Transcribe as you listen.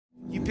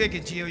pick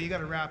it, Gio. You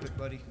gotta rap it,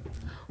 buddy.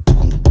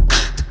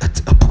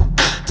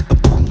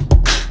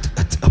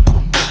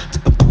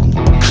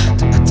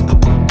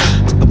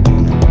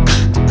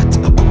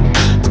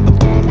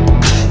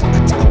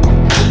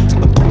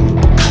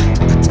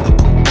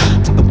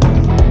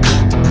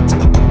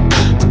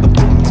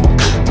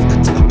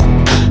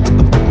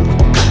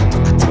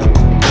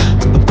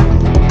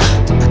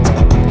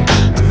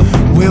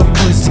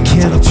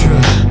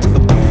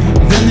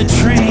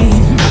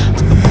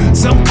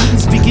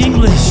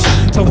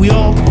 We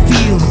all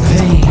feel the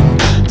pain.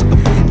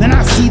 Then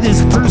I see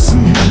this person,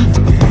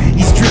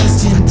 he's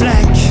dressed in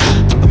black.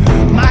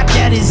 My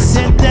daddy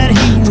said that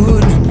he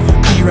would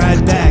be right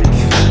back.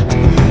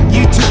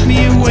 You took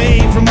me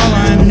away from all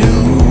I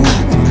knew,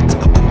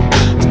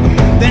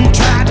 then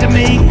tried to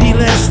make me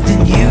less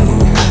than you.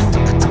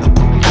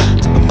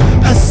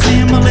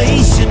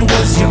 Assimilation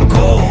was your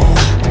goal.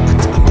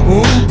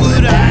 Oh,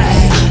 but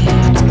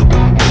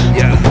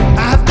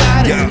I've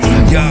got it.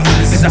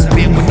 As I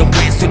spin with the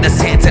winds through the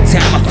sands of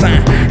time I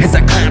find. As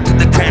I climb to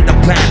the ground I'm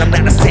blind. I'm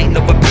not a saint,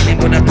 no opinion,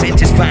 but a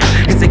bench is fine.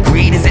 Is it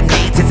greed, is it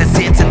needs, is it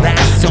sins and lies?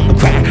 Some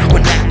cry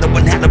when I know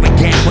when how to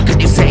again. What can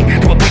you say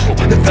to a people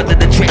that fell to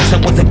the tracks?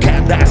 I was a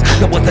god lost,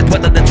 I was the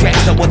dweller of the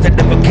tracks. I was the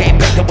never came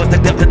back, I was the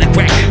depth of the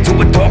crack. To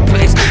a dark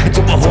place,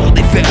 into a hole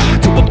they fell.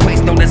 To a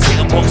place known as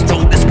hell, most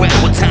known as well.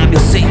 One time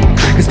you'll see,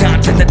 it's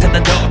time to the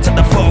door, to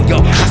the fall,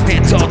 yo. I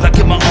stand tall, I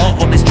give my all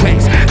on these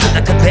tracks. To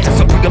the collapse,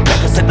 so bring them back,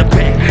 in the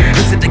back.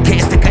 Is it the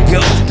case that got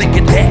yo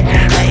thinking that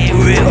I ain't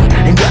real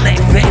and y'all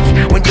ain't fake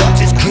when y'all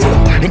just kill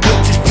and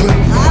y'all just drink?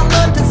 I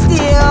learned to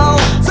steal,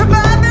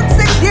 survived at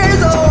 6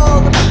 years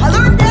old. I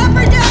learned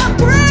every damn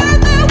prayer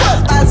there was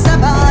by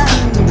 7.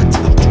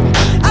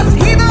 Us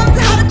heathens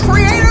had a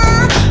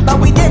creator, but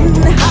we didn't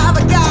have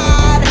a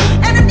God.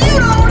 And if you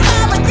don't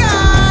have a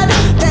God,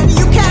 then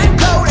you can't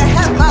go to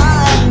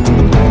heaven.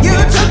 You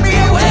took me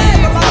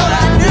away from all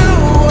I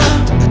knew,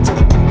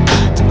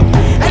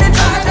 and it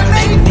tried to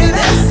make me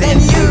less than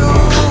you.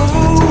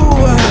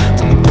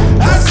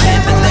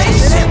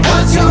 Assimilation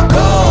was your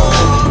goal.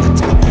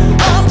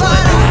 Oh,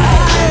 but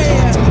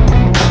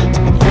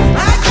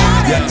I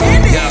got an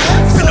Indian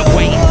Been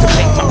away to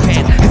make my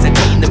pen,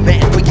 hesitating the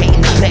man,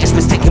 creating the clash,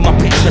 mistaking my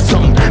pants for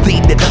something,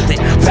 leading to nothing,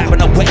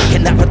 vibing away,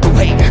 and not with the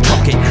way,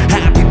 drunken,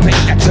 high be paid,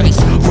 I trace,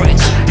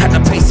 race, had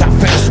to pace, I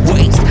face,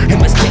 waste, and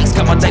mistakes,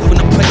 got my life on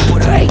the plate,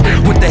 but hey,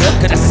 what the hell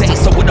could I say,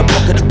 so with a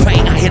book of the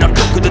pain, I hit on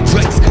look of the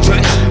drinks,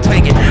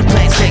 playing,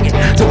 taking,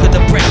 took of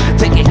the break,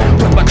 thinking,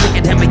 put my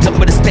ticket, had me up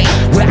with a state,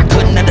 where I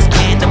couldn't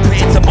understand the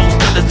plans of most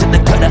others in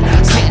the gutter,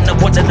 saying I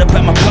wondered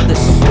about my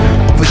brothers,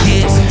 for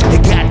years, they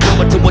got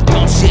going through a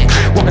dumb shit,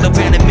 walking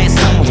around in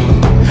midsummer,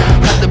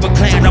 under a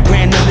clan I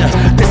ran under,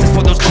 this is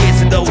for those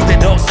kids and those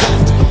that all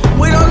suffer.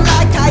 We don't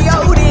like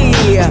coyote.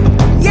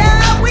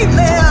 Yeah, we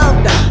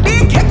lived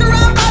being kicked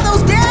around by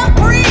those damn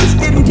priests.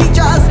 Didn't teach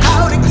us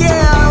how to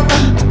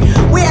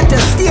give. We had to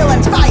steal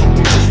and fight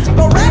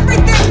for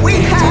everything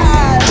we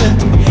had.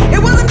 It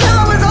wasn't until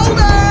I was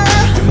older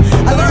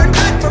I learned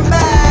that from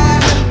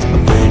man.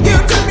 You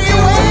took me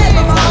away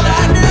from all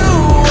I knew,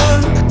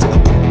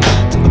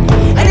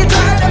 and you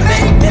tried to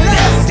make me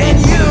less than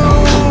you.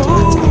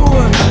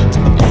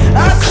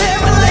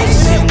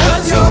 Assimilation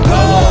was your goal.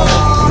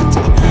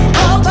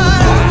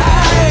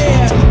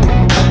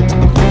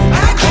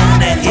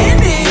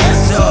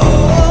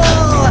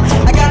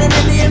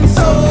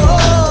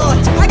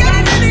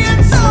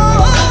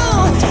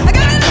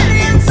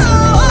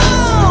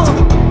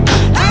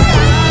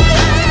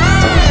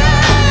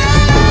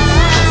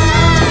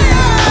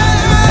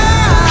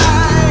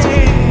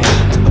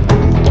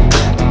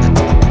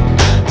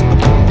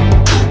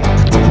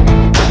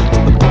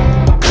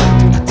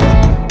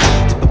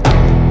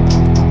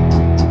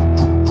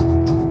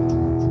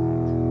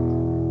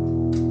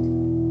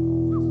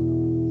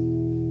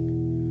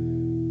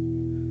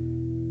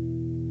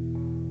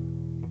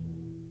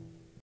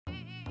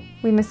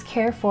 We must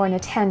care for and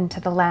attend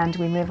to the land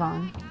we live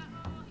on.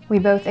 We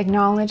both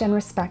acknowledge and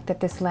respect that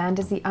this land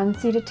is the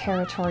unceded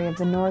territory of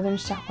the Northern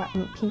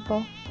Secwepemc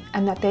people,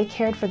 and that they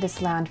cared for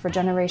this land for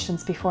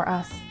generations before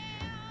us.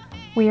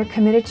 We are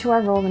committed to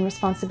our role and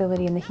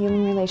responsibility in the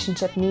healing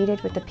relationship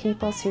needed with the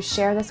peoples who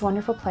share this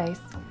wonderful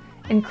place,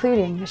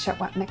 including the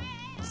Secwepemc,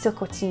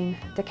 Silkwotin,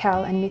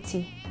 Dakel, and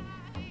Métis.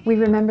 We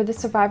remember the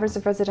survivors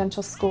of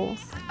residential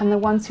schools and the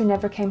ones who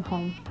never came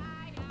home.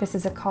 This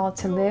is a call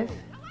to live,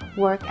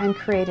 work, and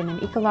create in an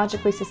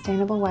ecologically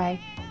sustainable way,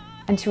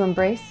 and to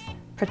embrace,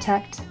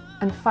 protect,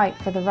 and fight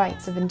for the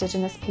rights of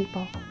Indigenous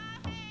people.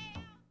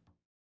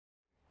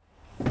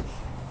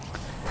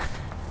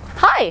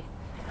 Hi!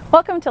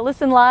 Welcome to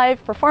Listen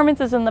Live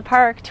Performances in the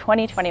Park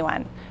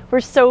 2021. We're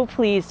so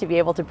pleased to be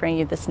able to bring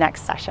you this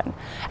next session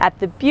at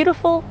the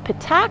beautiful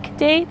Pitak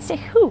de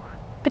Tsehu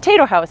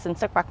Potato House in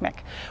Secwepemc.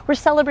 We're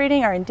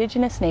celebrating our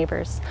Indigenous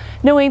neighbors,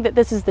 knowing that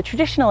this is the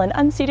traditional and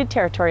unceded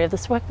territory of the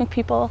Secwepemc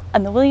people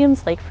and the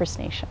Williams Lake First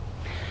Nation.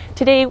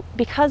 Today,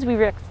 because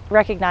we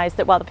recognize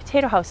that while the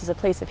Potato House is a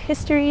place of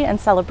history and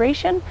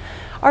celebration,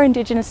 our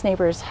Indigenous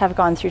neighbors have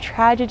gone through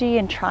tragedy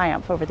and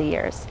triumph over the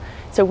years.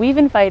 So we've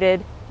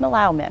invited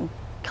Melawmen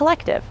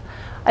Collective,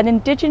 an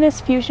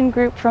Indigenous fusion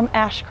group from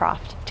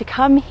Ashcroft, to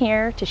come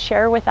here to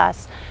share with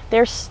us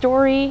their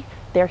story,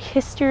 their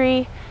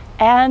history,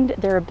 and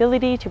their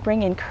ability to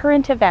bring in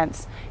current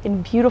events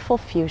in beautiful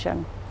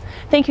fusion.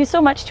 Thank you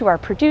so much to our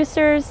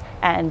producers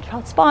and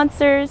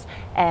sponsors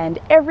and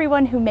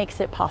everyone who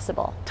makes it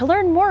possible. To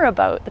learn more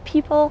about the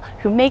people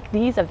who make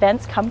these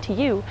events come to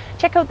you,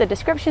 check out the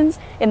descriptions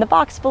in the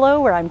box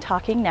below where I'm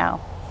talking now.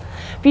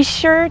 Be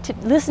sure to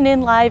listen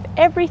in live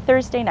every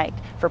Thursday night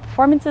for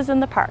Performances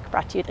in the Park,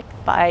 brought to you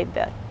by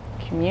the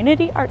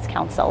Community Arts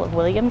Council of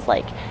Williams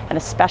Lake. And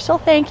a special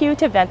thank you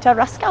to Venta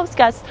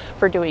Raskauskas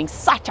for doing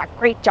such a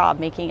great job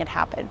making it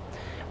happen.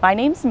 My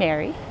name's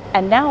Mary,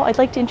 and now I'd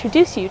like to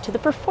introduce you to the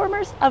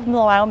performers of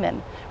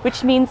Melawmen,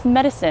 which means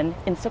medicine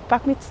in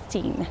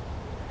Secwepemc.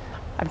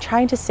 I'm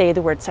trying to say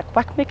the word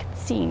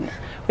Secwepemc,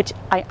 which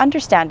I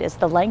understand is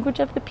the language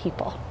of the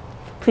people.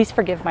 Please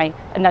forgive my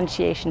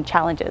enunciation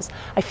challenges.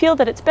 I feel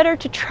that it's better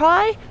to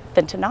try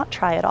than to not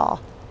try at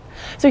all.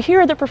 So here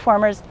are the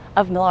performers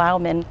of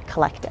Melawmen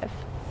Collective.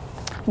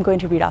 I'm going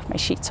to read off my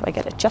sheet so I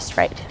get it just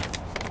right.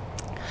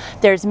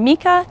 There's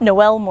Meeka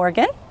Noelle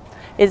Morgan,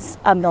 is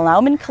a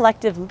Melawmen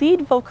Collective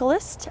lead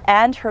vocalist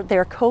and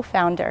their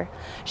co-founder.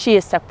 She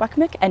is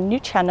Secwepemc and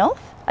Nuchanoth,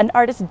 an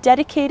artist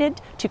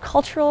dedicated to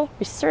cultural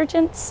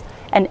resurgence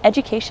and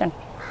education.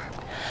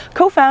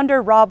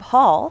 Co-founder Rob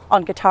Hall,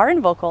 on guitar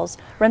and vocals,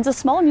 runs a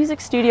small music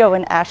studio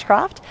in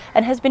Ashcroft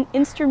and has been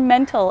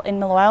instrumental in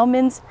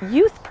Melawmen's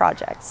youth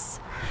projects.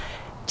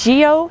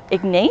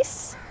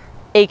 Ignace,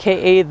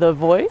 aka The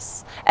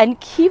Voice, and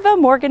Kiva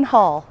Morgan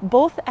Hall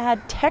both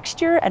add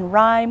texture and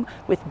rhyme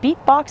with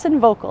beatbox and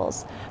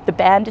vocals. The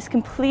band is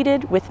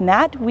completed with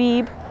Matt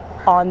Wiebe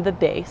on the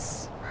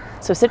bass.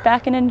 So sit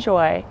back and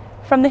enjoy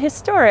from the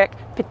historic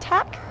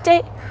Pitak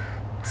de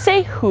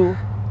Sehu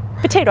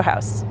Potato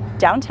House,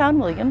 downtown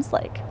Williams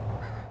Lake.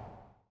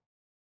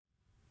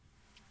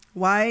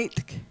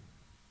 White.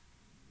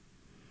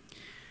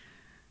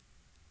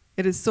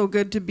 It is so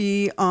good to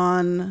be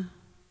on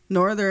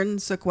Northern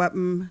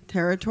Secwepemc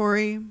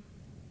territory.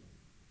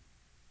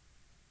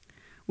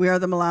 We are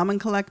the Melawmen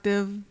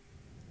Collective.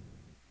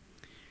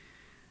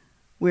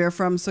 We are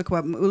from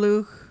Secwepemc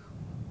Uluk.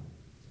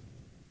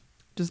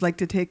 Just like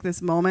to take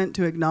this moment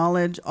to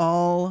acknowledge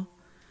all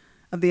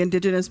of the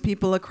Indigenous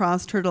people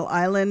across Turtle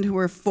Island who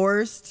were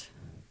forced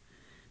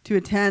to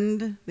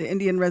attend the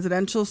Indian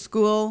residential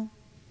school.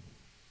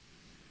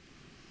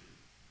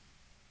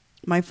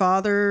 My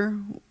father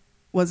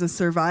was a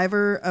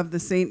survivor of the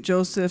St.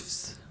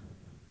 Joseph's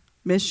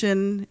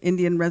Mission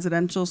Indian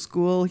Residential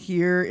School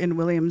here in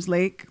Williams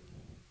Lake,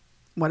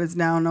 what is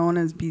now known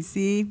as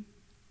BC.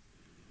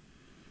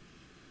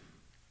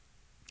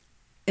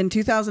 In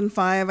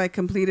 2005, I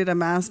completed a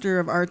Master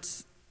of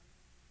Arts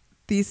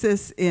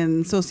thesis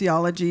in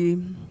sociology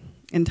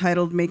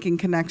entitled Making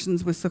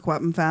Connections with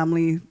Secwepemc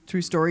Family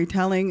Through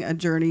Storytelling, A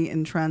Journey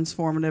in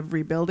Transformative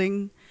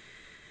Rebuilding.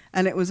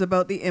 And it was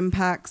about the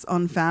impacts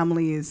on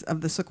families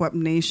of the Secwepemc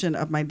Nation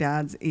of my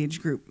dad's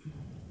age group.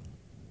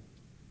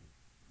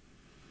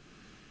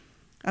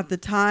 At the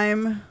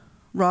time,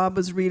 Rob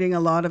was reading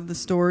a lot of the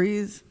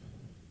stories,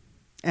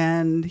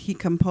 and he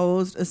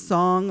composed a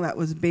song that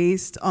was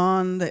based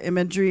on the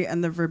imagery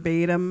and the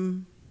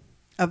verbatim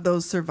of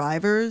those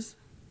survivors.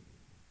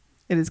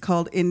 It is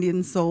called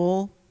Indian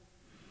Soul.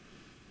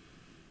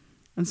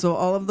 And so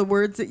all of the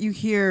words that you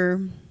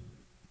hear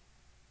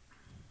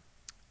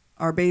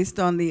are based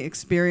on the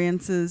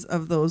experiences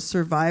of those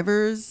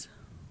survivors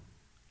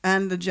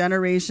and the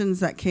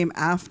generations that came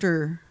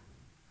after.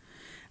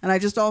 And I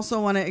just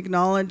also want to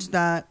acknowledge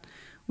that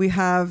we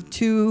have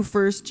 2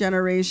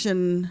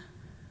 first-generation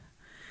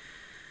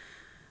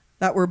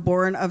that were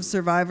born of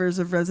survivors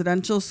of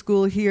residential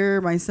school here,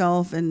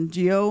 myself and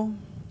Gio,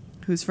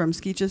 who's from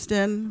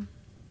Sketcheston,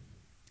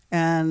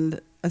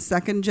 and a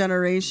second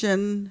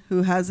generation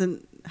who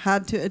hasn't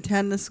had to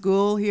attend the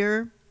school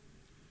here.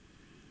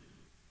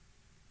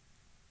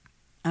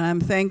 And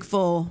I'm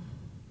thankful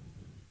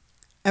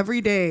every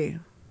day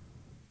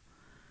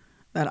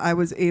that I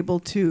was able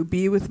to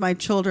be with my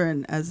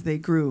children as they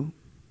grew.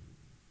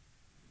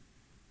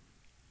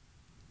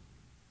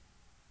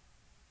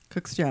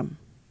 Cook's Jam.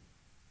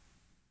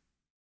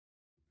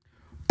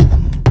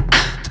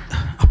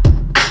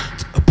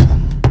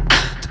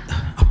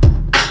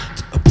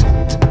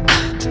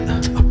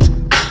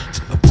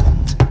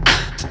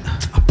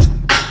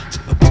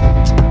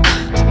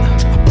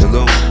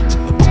 Hello,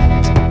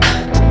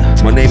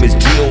 my name is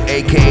Gio,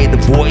 aka The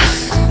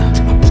Voice.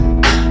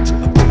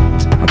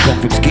 I come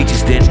from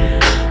Sketcheston,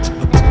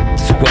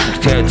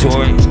 Secwepemc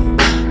territory.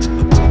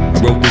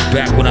 I wrote this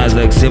back when I was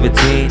like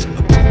 17.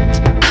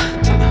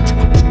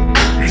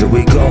 Here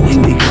we go,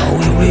 here we go,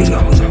 here we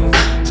go.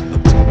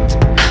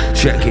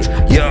 Check it,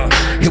 yeah,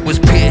 it was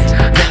peer.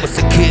 That was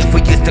a kid for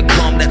years to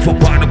come. That's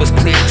what water was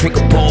clear,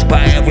 drinkable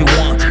by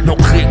everyone. No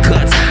clear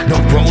cuts, no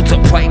roads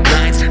or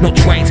pipelines, no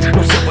trains,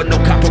 no silver, no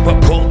copper or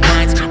gold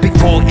mines.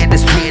 Before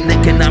industry and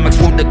economics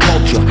ruled the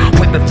culture.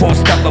 Way before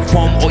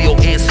styrofoam, oil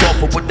and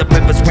sulfur with the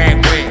rivers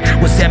ran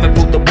red. When salmon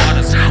ruled the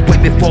waters. Way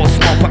before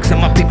small flocks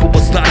and my people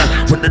were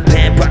slaughtered. When the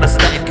land brought us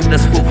life, giving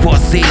us food for our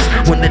seeds.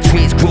 When the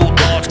trees grew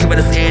large, giving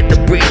us air to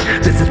breathe.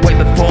 This is way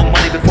before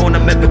money, before an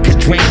American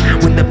dream.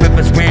 When the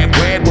rivers ran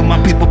red, when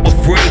my people were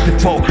free.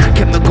 Before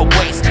chemical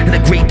waste and the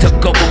greed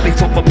took over.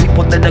 Before the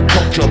people and the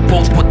culture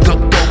both were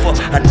looked over.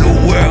 A new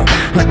world,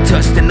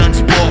 untouched and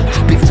unspoiled.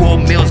 Before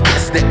meals,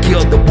 guests that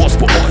killed the wars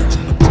for oil.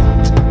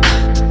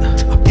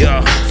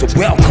 Yeah, so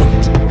welcome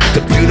to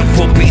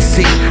beautiful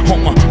BC.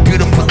 On my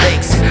beautiful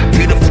lakes,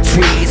 beautiful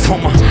trees. On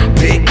my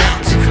big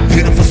mountains,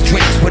 beautiful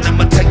streams. But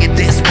I'ma tell you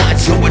this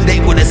much, yo, it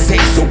ain't what it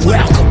says. So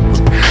welcome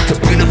to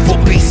beautiful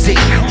BC.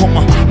 On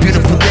my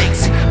beautiful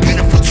lakes,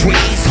 beautiful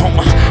trees. On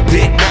my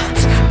big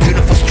mountains,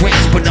 beautiful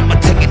streams. But I'ma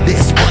tell you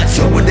this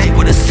much, yo, it ain't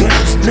what it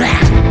says.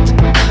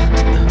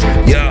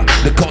 Yeah,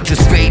 the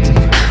culture's fading.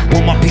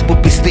 When my people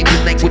be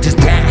sleeping, language is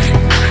dying.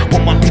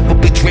 When my people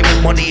be dreaming,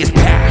 money is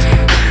power.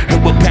 And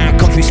with power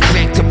comes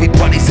respect.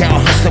 Everybody's out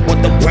hustling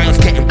when the world's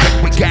getting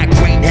wrecked. We got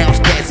greenhouse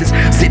gases,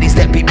 cities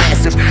that be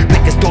massive,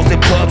 liquor stores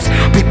and pubs.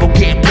 People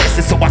can't bless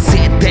it, so I sit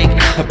and think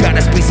about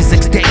a species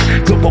extinct.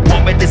 Global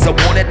warming is a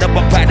warning of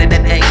a fighting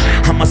and aim.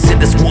 I'ma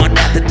send this one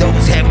out to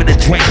those having a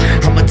drink.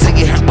 I'ma tell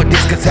you how it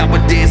is, cause how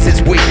it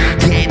is we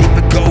can't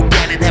even go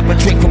down and have a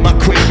drink from my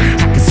crib.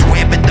 I can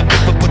swim in the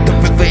river, but the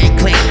river ain't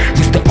clean.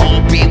 Used to all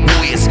be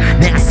warriors,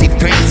 now I see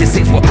friends. It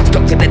seems we're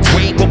stuck in a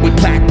dream, but we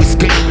plot, we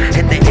scheme.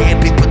 And the air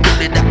be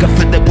polluted, I can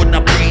feel it when I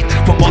breathe.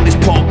 From all these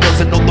palm girls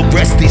and all the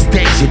rest of these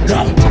things, you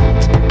know.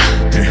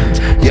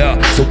 Yeah,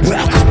 so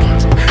welcome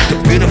to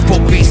beautiful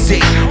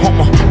BC. On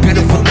my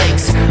beautiful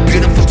lakes,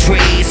 beautiful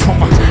trees. On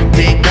my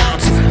big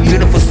mountains,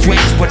 beautiful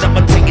streams. But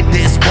I'ma tell you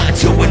this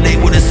much, yo, it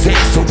ain't what it says.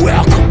 So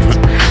welcome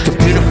to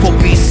beautiful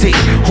BC.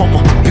 On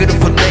my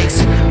beautiful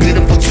lakes,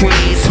 beautiful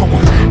trees. On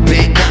my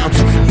big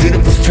mountains,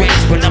 beautiful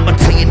streams. But I'ma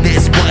tell you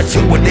this much,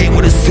 yo, it ain't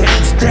what it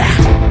says.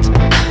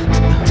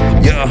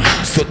 Yeah,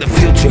 so the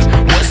future,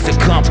 what's to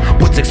come,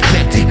 what's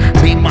expected.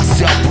 Me,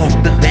 myself,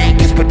 hope the land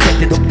gets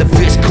protected. Hope the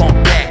fish come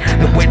back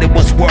the way they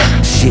once were.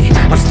 Shit,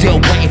 I'm still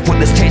waiting for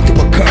this change to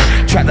occur.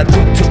 Try to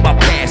look to my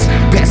past,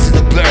 past is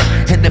a blur.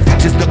 And the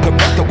future's looking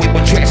rough the way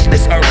we're trashing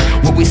this earth.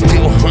 Will we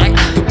still hunt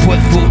to put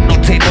food on the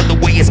table the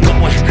way it's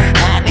going?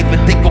 I don't even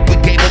think what we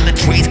gave when the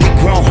trees get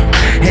grown.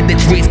 And the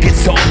trees get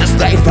sold, this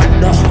life I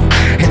know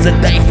it's a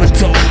life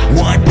until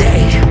one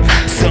day.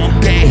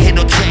 Someday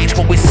it'll change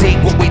when we see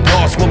what we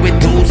lost, when we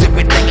lose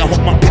everything. I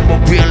hope my people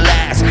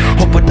realize.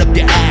 Open up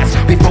your eyes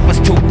before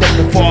it's too late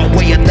to fall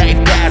away your life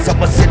dies.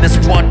 I'ma send this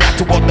one out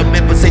to all the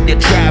members in your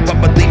tribe. I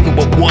believe in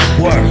with one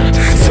word: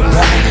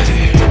 survive.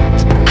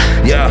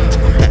 Yeah,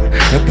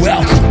 and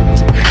welcome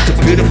to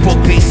beautiful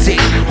BC.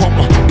 On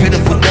my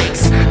beautiful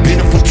lakes,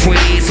 beautiful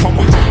trees. On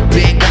my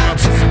big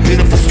mountains,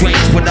 beautiful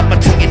streams. But I'ma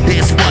tell you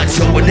this much,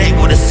 yo, it ain't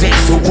what it says.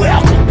 So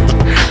welcome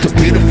to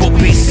beautiful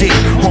BC.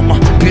 On my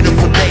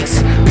beautiful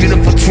lakes,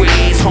 beautiful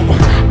trees. On my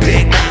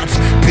big mountains,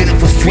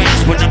 beautiful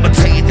streams. But I'ma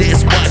tell you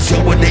this much,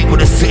 yo, it ain't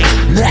what it says.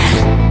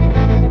 Yeah.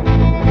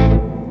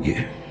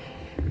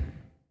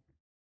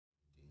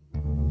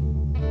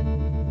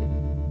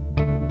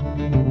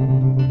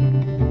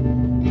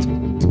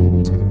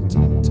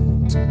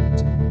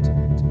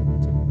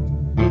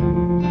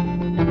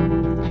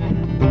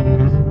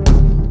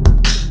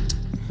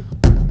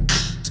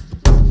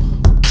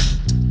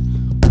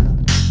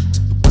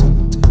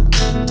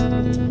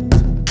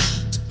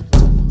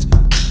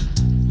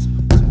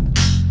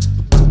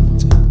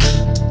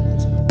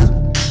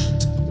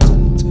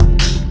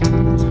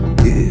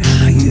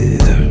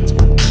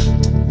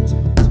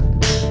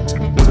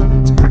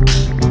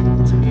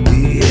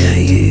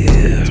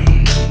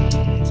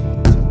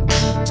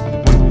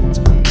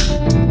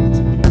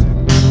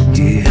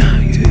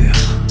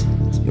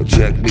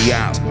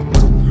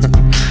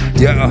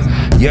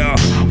 Yeah,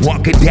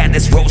 walking down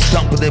this road,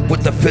 stumbling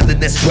with the feeling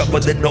that's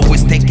troubling.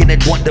 Always thinking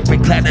and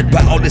wondering, clouded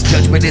by all this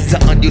judgment. It's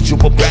an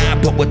unusual ride,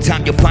 but with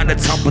time you find it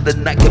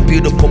tumbling like a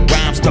beautiful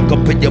rhyme stuck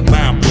up in your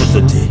mind,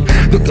 puzzling.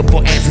 Looking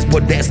for answers,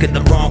 but asking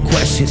the wrong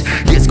questions.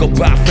 Years go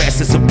by fast,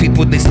 and some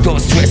people they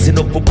start stressing,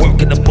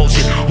 overworking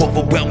emotion,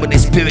 overwhelming their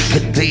spirit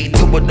could lead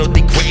to an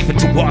early grave, and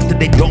too often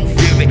they don't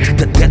fear it.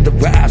 The death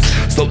arrives,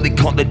 slowly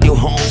calling you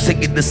home,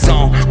 singing the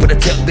song. But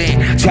until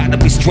then, try to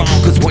be strong,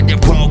 cause when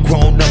you're all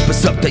grown up,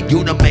 it's up to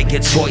you to make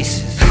it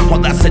choices.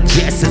 All I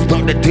suggest is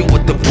learn to deal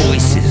with the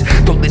voices.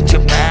 Don't let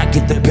your mind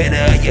get the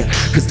better of you,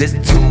 cause there's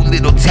too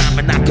little time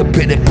and I can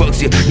bet it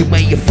bugs you. You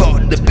may have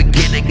fought in the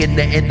beginning and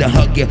the end to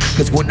hug you,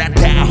 cause when I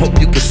die I hope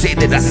you can say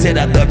that I said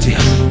I loved you.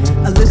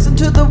 I listen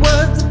to the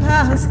words of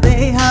past,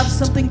 they have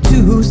something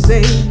to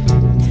say.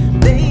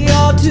 They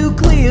are too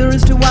clear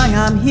as to why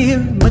I'm here,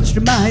 much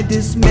to my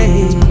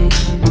dismay.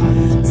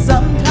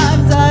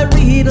 Sometimes I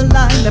read a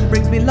line that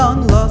brings me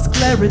long lost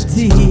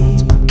clarity.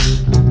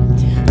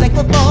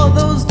 Thankful for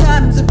those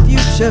times of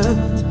future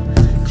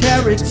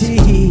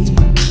charity.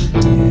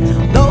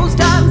 Those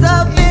times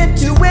of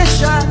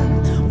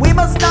intuition, we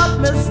must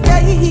not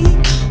mistake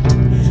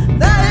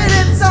that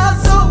it's our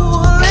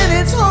soul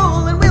in its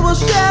whole and we will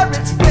share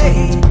its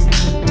fate.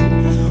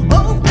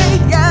 Oh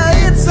fate,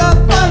 yeah, it's a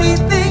funny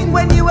thing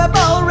when you have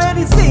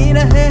already seen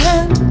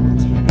ahead.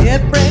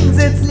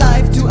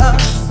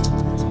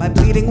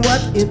 eating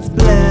what it's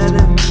bled.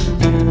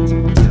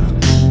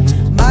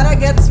 Might I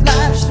get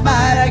splashed,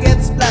 might I get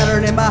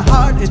splattered in my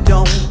heart, it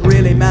don't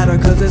really matter,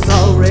 cause it's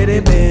already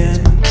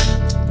been.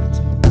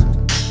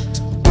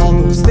 All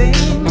those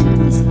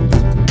things.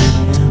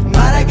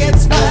 Might I get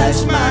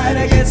splashed, might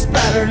I get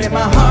splattered in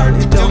my heart,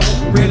 it don't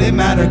really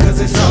matter, cause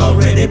it's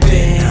already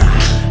been.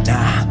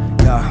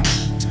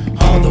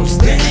 All those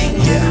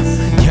things,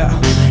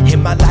 yeah.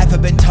 In my life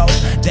I've been told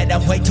that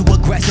I'm way too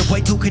aggressive, way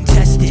too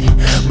contested.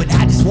 But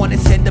I just wanna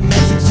send a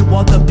message to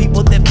all the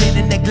people that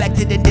feeling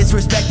neglected and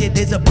disrespected.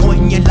 There's a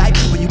point in your life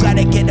where you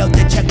gotta get out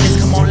the checklist.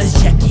 Come on, let's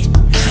check it.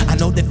 I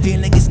know the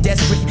feeling is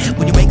desperate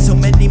when you make so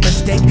many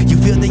mistakes. You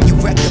feel that you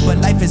wrecked it, but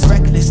life is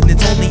reckless, and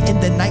it's only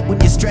in the night when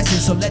you're stressing.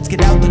 So let's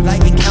get out the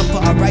light and count for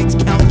our rights,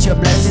 count your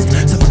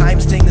blessings.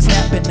 Sometimes things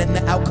happen and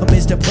the outcome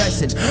is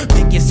depressing.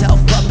 Pick yourself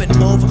up and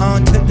move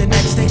on to the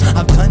next thing.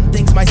 I've done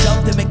things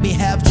myself that make me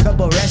have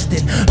trouble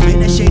resting.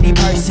 Been a shady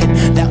person,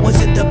 that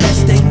wasn't the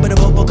best thing, but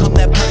I've overcome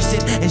that person,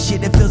 and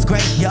shit, it feels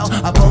great, yo.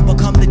 I've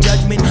overcome the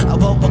judgment,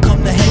 I've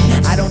overcome the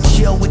hate. I don't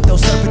chill with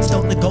those serpents,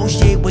 don't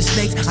negotiate with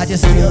snakes. I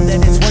just feel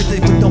that it's worth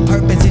it with no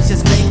purpose, it's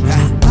just fake.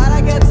 Might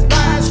I get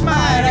splashed,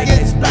 might I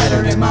get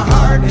splattered in my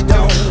heart, it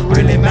don't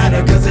really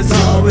matter, cause it's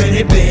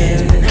already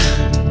been.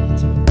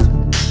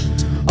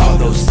 All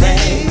those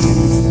things.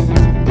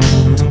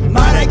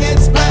 Might I get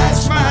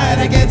splashed, might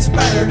I get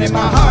splattered in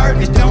my heart,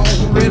 it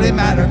don't really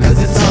matter, cause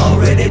it's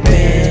already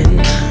been.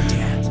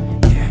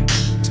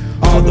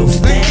 All those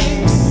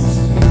things.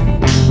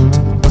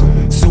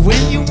 So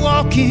when you're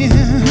walking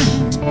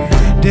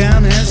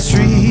down that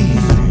street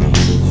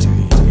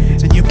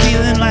and you're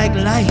feeling like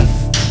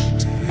life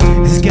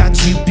has got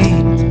you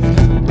beat,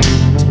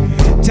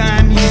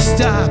 time you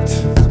stopped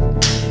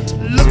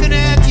looking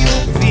at your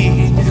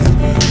feet.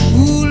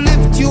 Ooh,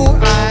 lift your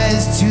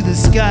eyes to the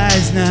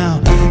skies now,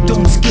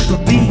 don't skip a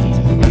beat,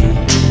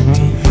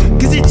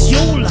 cause it's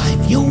your life,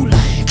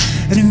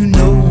 and who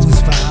knows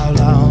for how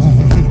long.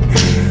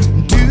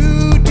 Do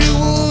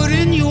it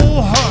in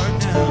your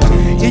heart now,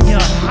 and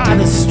your heart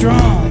is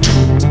strong.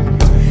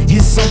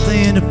 Here's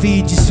something to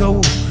feed your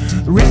soul,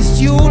 rest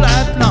your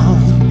life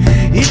long.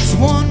 It's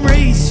one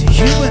race,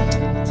 human,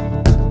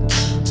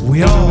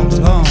 we all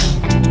belong.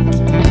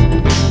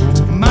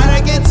 Might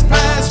I get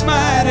splashed,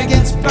 might I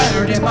get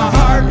splattered in my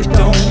heart, it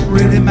don't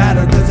really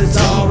matter, cause it's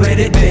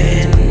already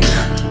been.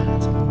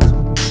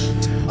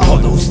 All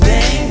those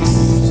things.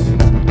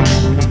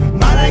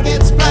 Might I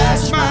get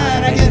splashed,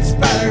 might I get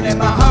splattered in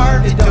my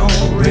heart, it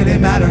don't really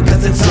matter,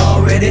 cause it's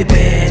already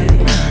been.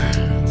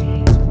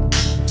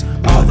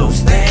 All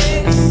those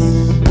things.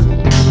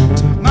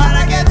 Might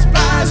I get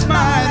splashed,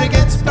 might I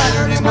get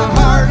splattered in my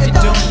heart, it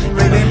don't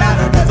really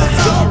matter, cause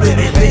it's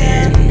already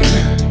been.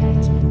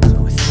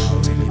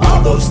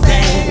 All those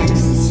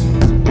things.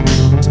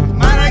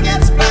 Might I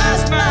get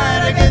splashed,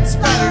 might I get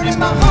splattered in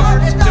my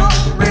heart, it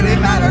don't really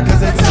matter,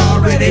 cause it's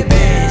already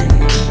been.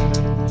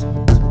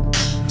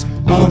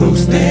 All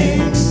those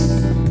things.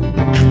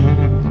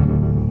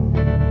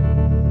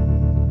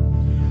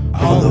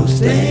 All those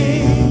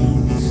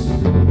things.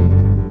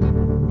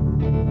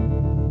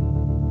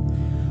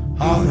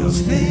 All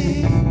those things.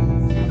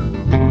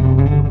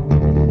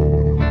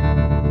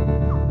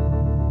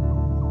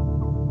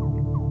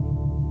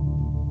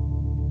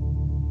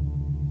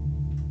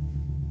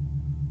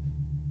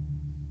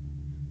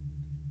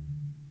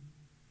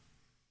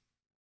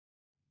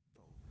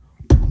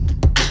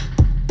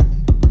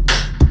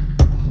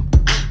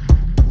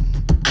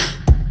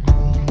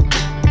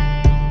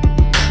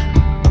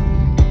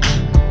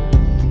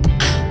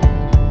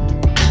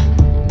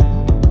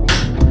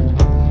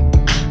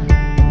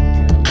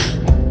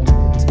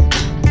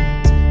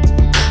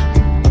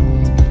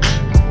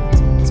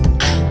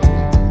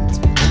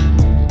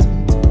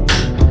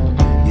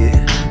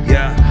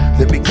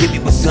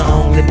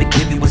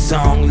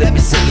 Let me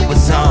sing you a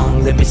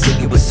song, let me sing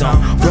you a song.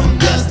 From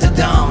dusk to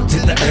dawn, to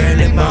the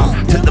early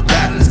morn, till the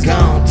battle is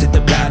gone, till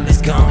the battle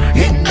is gone.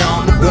 Hitting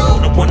on the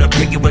road, I wanna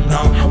bring you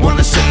along, I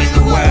wanna show you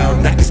the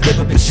world like it's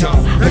never been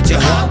shown. Heard your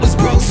heart was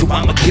broke, so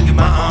I'ma give you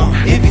my own.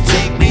 If you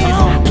take me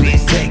home,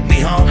 please take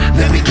me home.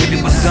 Let me give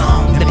you a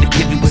song, let me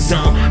give you a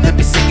song. Let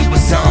me sing you a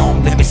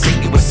song, let me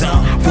sing you a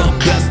song. From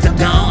dusk to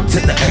dawn,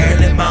 till the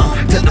early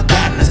morn, till the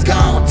battle is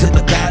gone, till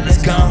the battle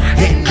is gone.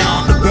 Hitting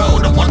on the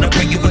road, I wanna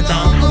bring you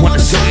along, wanna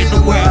show you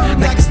the world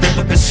like it's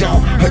never been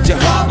shown. Heard your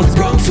heart was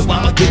broke, so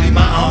I'ma give you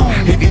my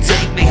own. If you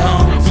take me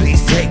home,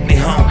 please take me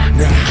home.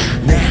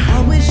 Now.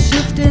 Always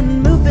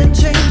shifting, moving,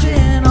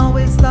 changing,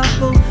 always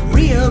thoughtful,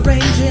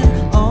 rearranging,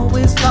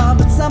 always far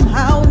but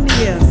somehow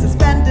near,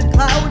 suspended,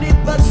 cloudy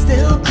but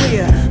still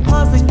clear,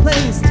 pausing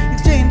place,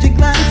 exchanging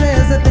clouds.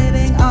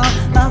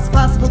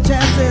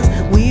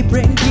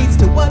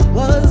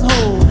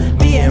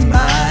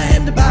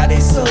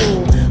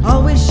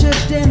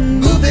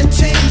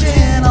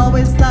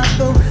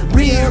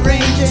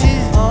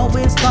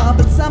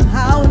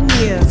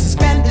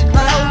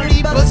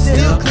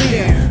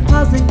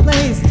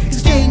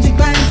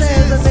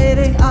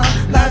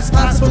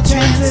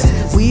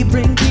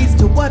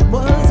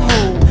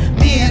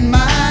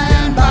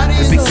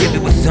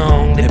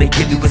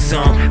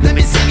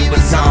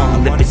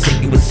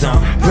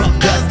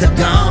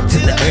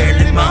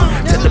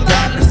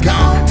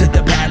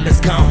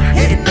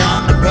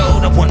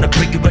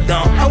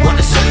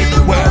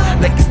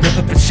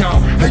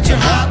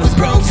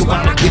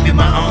 give you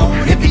my own.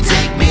 If you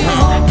take me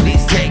home,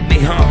 please take me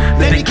home.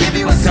 Let me give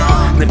you a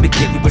song. Let me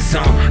give you a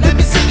song. Let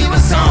me sing you a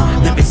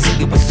song. Let me sing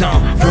you a song.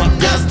 From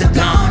dusk to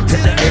dawn, to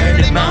the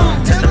early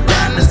morn, till the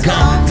battle is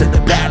gone, till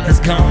the battle is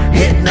gone.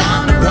 Hitting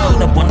on the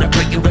road, I wanna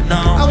bring you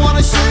along. I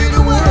wanna show you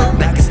the world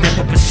like it's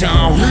never been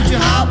shown. Heard your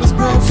heart was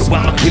broke, so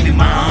I'ma give you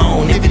my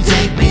own. If you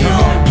take me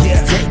home,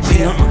 please take me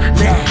home.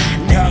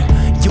 Nah,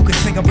 you can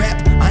sing a rap,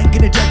 I ain't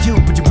gonna judge you,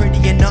 but you're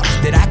pretty enough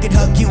that I could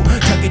hug you.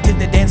 Tuck it to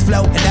the dance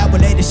floor, an hour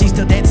later she's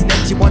still dancing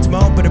and she wants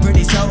more, but a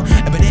pretty soul.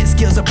 But his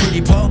skills are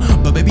pretty poor,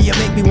 but baby you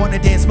make me wanna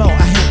dance more.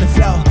 I hit the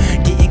flow,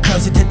 getting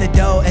closer to the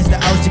door as the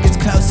ocean gets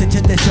closer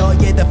to the shore.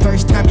 Yeah, the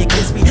first time you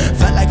kissed me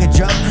felt like a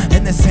drug,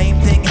 and the same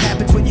thing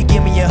happens when you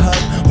give me a hug.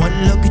 One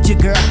look at you,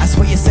 girl, I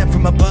swear you're sent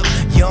from above.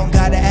 You don't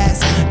gotta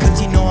ask,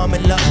 cause you know I'm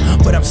in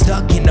love, but I'm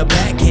stuck in the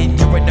back and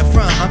you're in the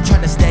front. I'm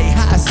trying to stay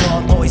high, so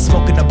I'm always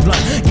smoking a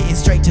blunt, getting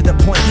straight to the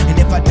point. And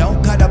if I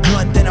don't got a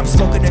blunt, then I'm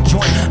smoking a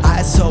joint.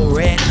 Eyes so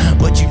red,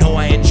 but you know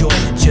I enjoy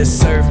it. Just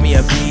serve me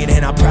a beat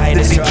and I'll probably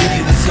destroy it. Let me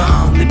give you a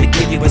song, let me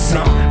give you a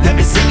song. Let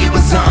me sing you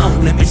a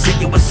song, let me sing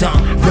you a song.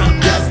 From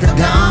dusk to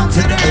dawn,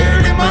 to the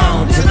early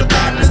morn, till the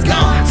battle is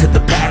gone, till the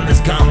battle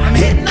is gone. I'm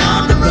hitting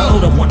on the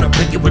road, I wanna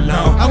bring you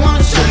along. I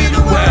wanna show you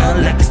the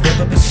world like it's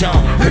never been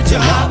shown. Heard your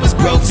heart was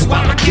broke, so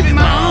I'ma give you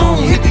my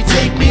own. If you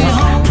take me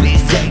home,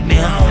 please take me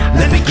home.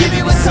 let me give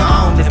you a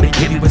song. Let me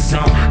give you a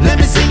song. Let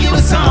me sing you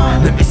a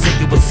song. Let me sing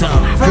you a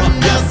song. From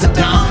dusk to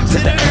dawn, to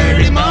the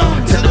early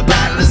morn, till the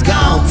battle is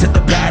gone, till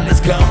the battle is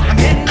gone. I'm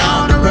hitting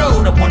on the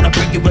road, I wanna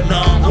bring you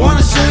along. I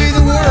wanna show you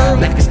the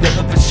world like it's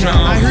never been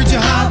shown. I heard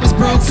your heart was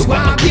broke, so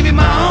I'll give you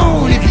my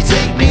own. If you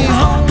take me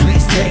home,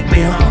 please take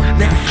me home.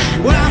 Now,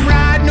 well, I'm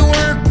riding to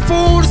work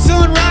before the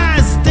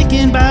sunrise,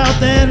 thinking about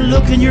that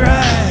look in your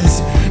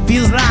eyes.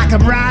 Feels like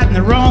I'm riding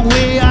the wrong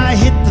way. I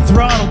hit the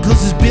throttle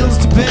cause there's bills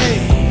to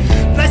pay.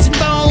 Flesh and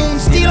bone,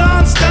 steel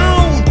on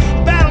stone.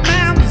 Battle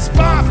Mountain's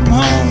far from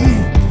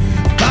home,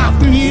 far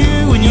from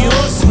you and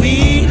your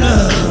sweet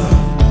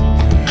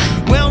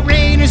love. Well,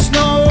 rain or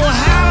snow,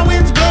 high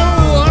winds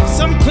blow, up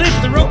some cliff,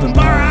 the open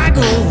bar I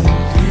go.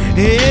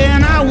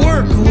 And I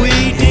work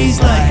away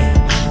days like,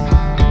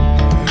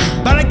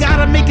 but I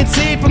gotta make it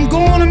safe. I'm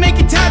gonna make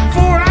it tight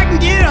before I can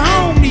get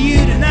home to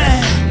you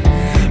tonight.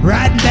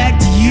 Riding back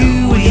to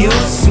you with your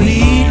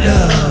sweet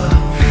love.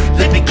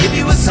 let me give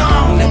you a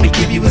song. Let me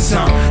give you a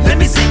song. Let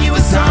me sing you a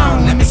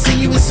song. Let me sing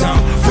you a song.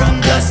 From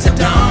dusk to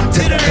dawn,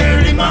 to the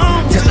early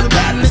morn, till the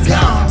battle is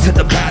gone, till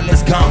the battle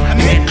is gone. I'm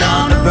hitting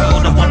on the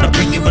road, I wanna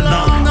bring you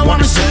along. I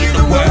wanna show you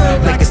the world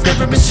like it's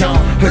never been shown.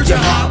 Heard your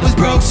heart was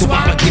broke, so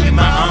I'ma give you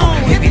my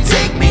own. If you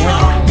take me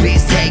home,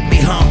 please take me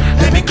home.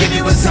 Let me give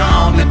you a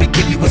song. Let me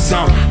give you a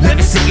song. Let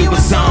me sing you a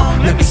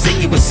song. Let me sing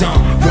you a song.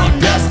 From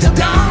dusk to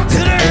dawn, to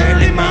the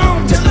early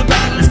morn, till the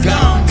battle is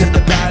gone, till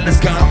the battle is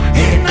gone.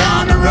 Hitting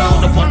on the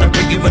road, I wanna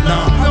bring you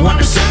along. I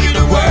wanna show you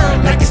the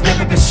world like it's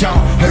never been shown.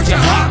 Heard your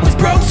heart was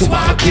broke, so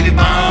I'll give you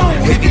my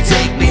own. If you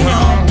take me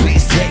home,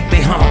 please take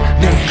me home.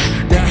 Nah,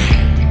 nah.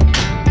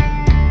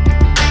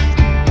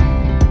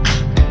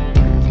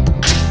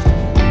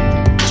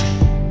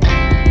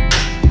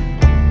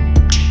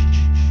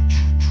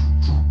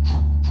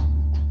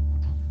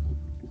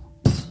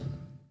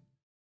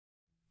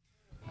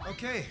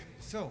 Okay,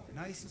 so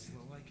nice and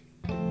slow, like.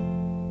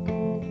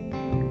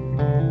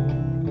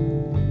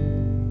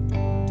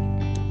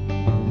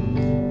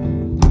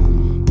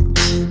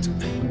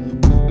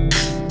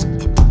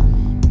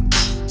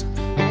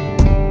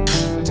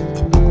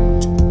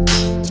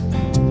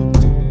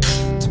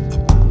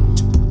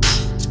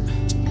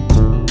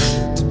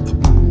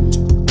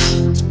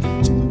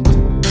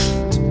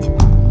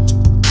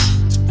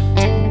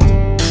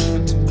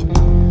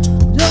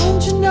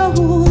 Don't you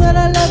know that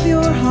I love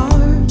your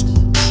heart?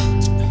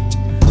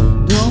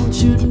 Don't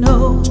you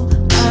know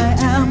I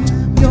am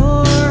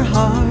your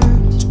heart?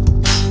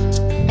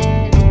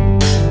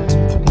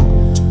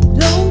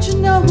 Don't you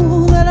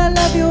know that I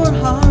love your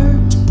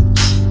heart?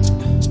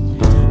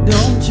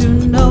 Don't you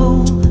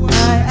know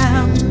I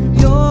am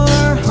your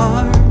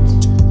heart?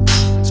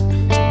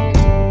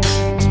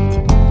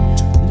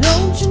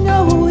 Don't you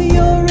know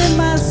you're in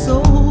my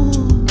soul?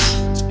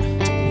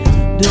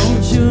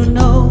 Don't you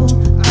know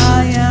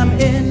I am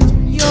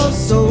in your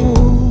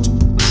soul?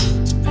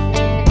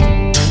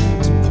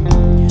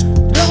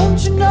 Don't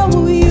you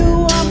know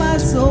you are my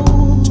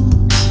soul?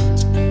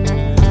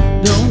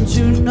 Don't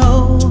you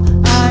know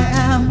I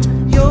am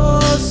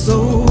your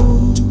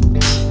soul?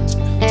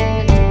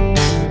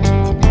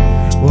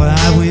 Well,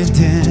 I went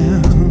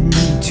down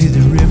to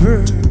the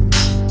river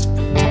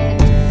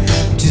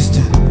just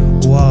to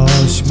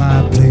wash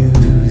my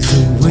blues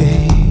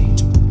away.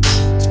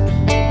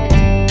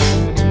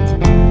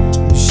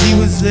 She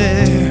was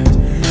there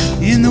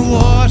in the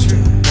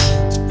water.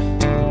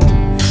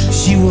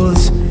 She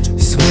was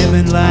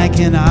swimming like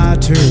an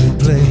otter at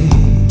play.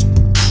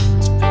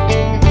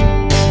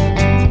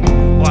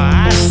 Well,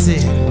 I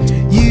said,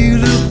 you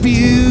look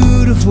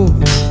beautiful,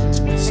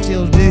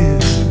 still do.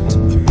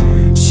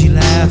 She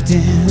laughed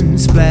and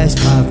splashed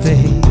my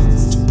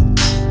face.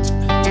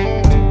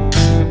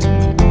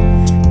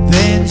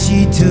 Then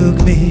she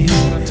took me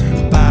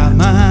by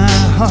my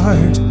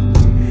heart,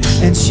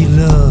 and she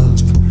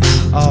loved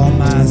all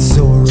my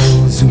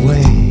sorrows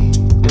away.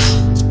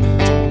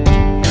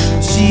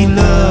 She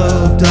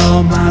loved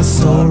all my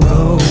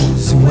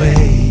sorrows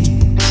away,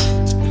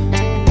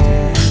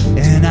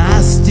 and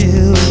I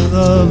still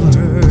love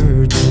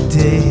her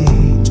today.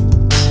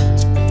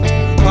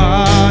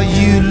 Oh,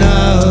 you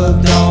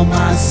loved all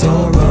my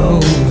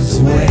sorrows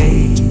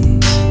away.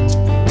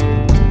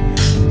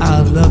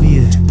 I'll love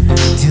you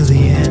till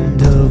the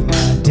end of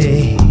my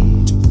day.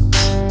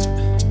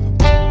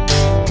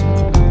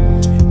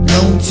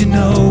 Don't you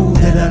know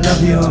that I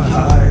love your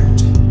heart?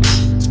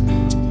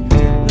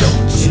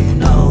 Don't you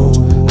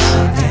know I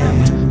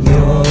am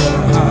your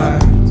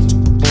heart?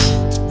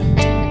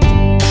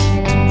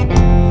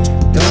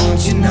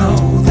 Don't you know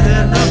that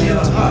I love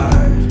your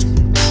heart?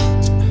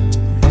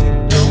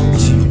 Don't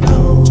you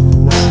know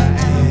I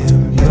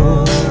am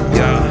your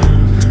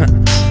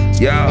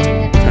heart? Yo.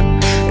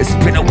 It's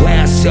been a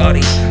while,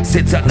 shorty,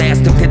 since I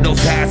last looked in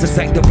those eyes. It's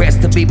like the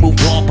rest of me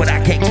moved on, but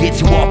I can't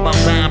get you off my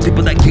mind.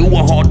 People like you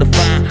are hard to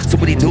find. So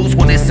many dudes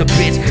when it's a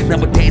bitch.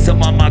 Nowadays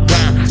I'm on my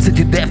grind. Since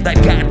you left I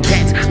got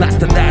intense.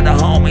 Lost a lot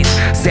of homies.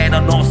 Sat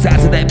on all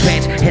sides of that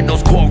bench in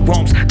those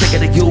courtrooms,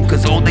 thinking of you,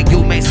 cause only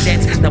you make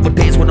sense.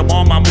 Nowadays when I'm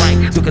on my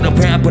mic, looking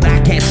around but I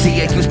can't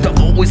see it. Used to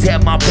always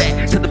have my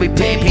back, telling me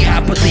baby I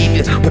believe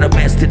you, but I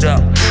messed it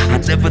up. I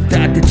never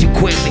thought that you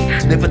quit me,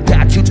 never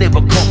thought you'd never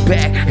come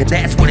back. And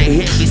that's when it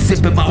hit me,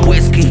 sipping my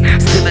whiskey,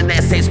 still in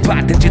that same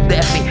spot that you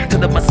left me.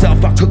 Telling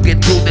myself I could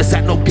get through this,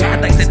 I know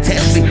God likes to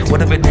test me.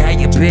 Whatever how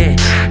you been,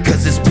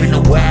 cause it's been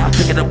a while.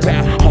 Thinking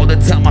about all the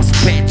time I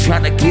spent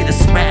trying to get a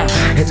smile,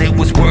 and it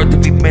was worth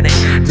every minute.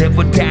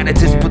 Never doubted,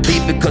 just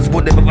believe it, cause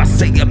whenever I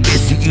say I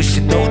miss you, you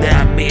should know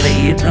that I mean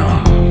it, you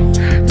know.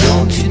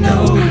 Don't you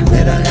know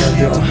that I love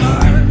your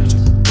heart?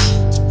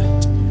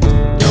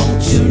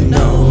 Don't you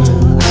know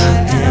I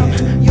am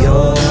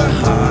your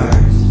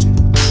heart?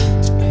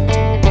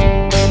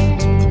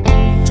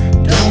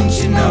 Don't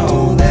you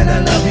know that I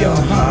love your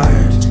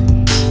heart?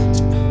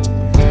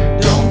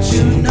 Don't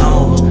you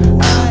know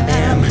I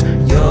am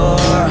your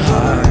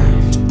heart?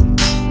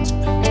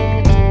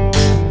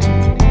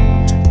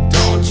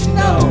 Don't you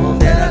know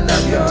that I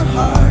love your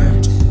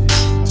heart?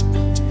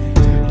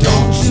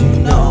 Don't you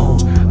know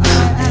I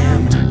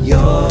am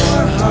your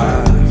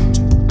heart?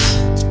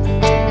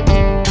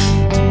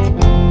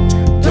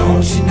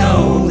 Don't you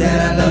know that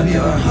I love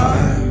your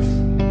heart?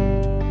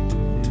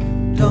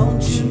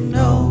 Don't you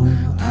know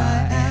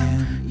I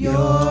am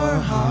your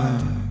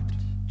heart?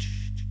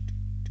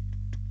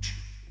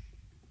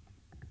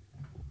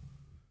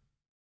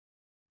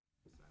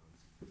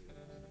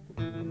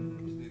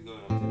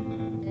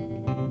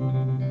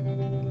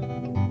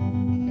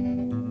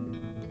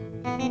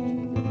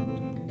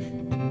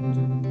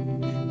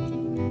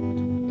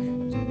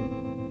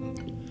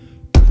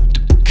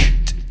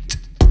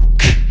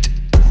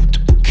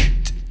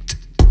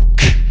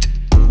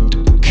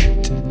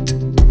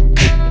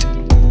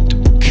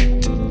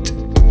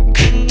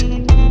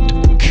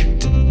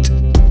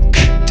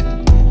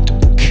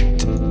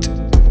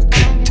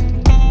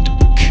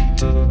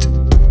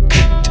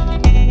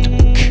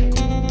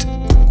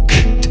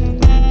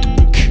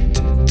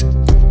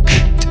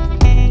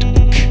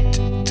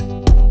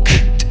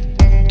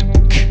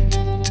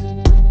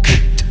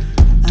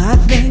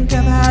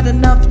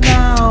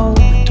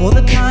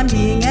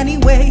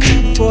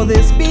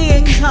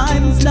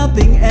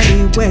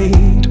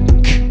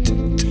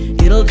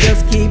 It'll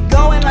just keep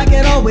going like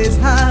it always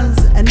has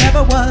and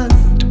never was.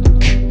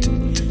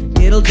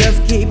 It'll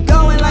just keep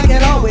going like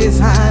it always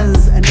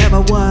has and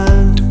never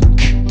was.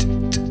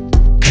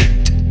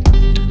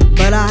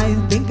 But I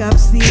think I've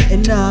seen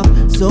enough.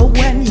 So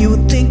when you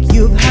think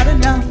you've had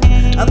enough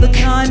of the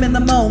time in the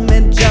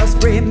moment,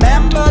 just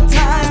remember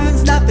time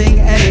is nothing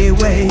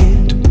anyway.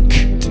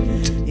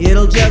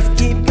 It'll just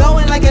keep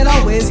going like it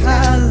always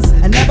has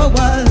and never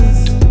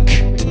was.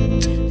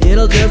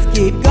 It'll just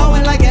keep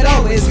going like it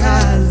always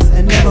has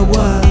and never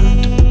was.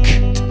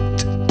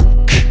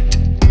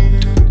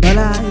 But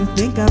I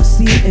think I've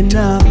seen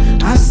enough.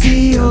 I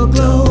see your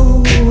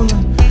glow,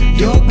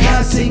 your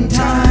passing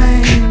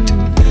time.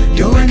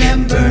 You're an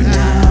ember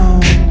now,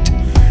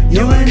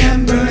 you're an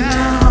ember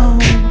now.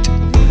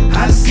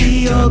 I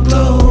see your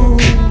glow,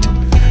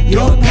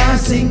 your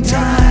passing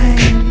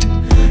time.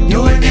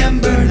 You're an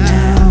ember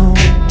now,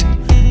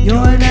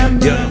 you're an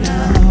ember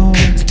now.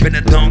 It's been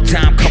a long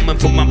time coming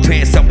from my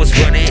pants, I was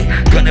running,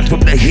 gunning from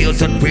the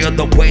hills, unreal,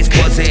 the waves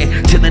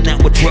buzzing. Chilling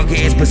out with drug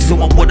hands,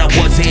 pursuing what I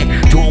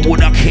wasn't, doing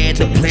what I can,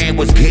 the plan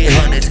was get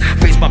hunters.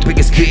 Face my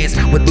biggest fears,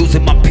 when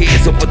losing my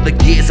peers. Over the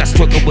years, I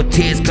struggle with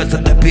tears, cause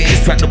of the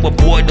beers. Trying to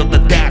avoid all the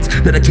doubts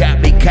that I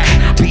got me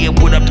caught. Being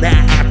what I'm not,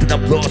 often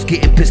I'm lost,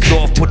 getting pissed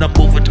off when I'm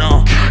moving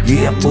on.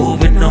 Yeah, I'm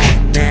moving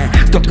on now.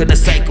 Stuck in a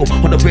cycle,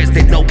 on the rest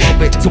they know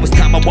of it. So it's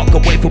time I walk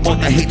away from all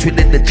the hatred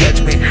and the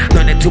judgment.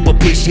 Learning to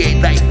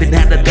appreciate life and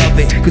how to love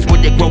it. Cause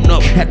when you're grown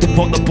up, have to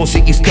fall up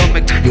bullshit in your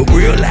stomach. You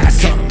realize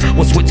something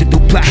when switching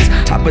through plots.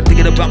 I've been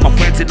thinking about my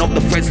friends and all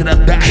the friends that I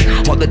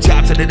lost. All the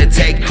jobs I didn't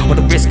take, all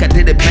the risk I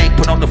didn't make.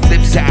 But on the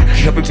flip side,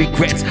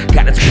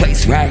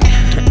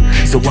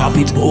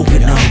 we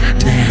moving on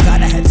now.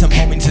 Thought I had some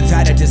homies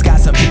inside, I just got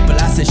some people.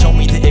 I said, show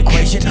me the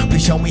equation,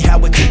 please show me how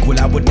it's equal.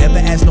 I would never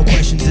ask no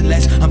questions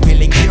unless I'm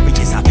feeling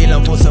curious. I feel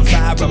I'm full of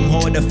fire, I'm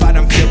mortified,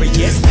 I'm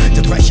furious.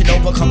 Depression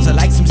overcomes a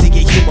light, some see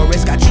it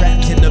humorous. Got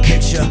trapped in the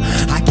picture,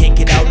 I can't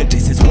get out of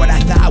this. Is what I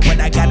thought when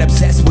I got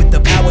obsessed with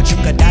the power,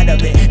 trip got out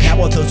of it.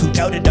 Now all those who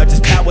doubted are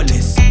just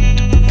powerless,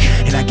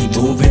 and I keep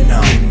moving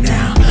on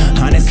now.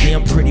 Honestly,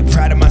 I'm pretty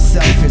proud of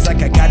myself. It's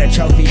like I got a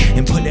trophy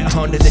and put it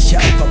onto the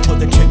shelf. I pulled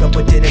the trigger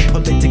but didn't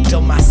pull it to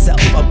kill myself.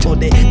 I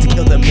pulled it to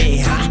kill the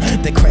me,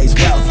 the crazy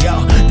wealth,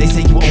 yo. They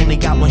say you only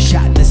got one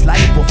shot in this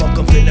life. Well, fuck,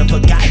 I'm feeling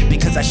forgotten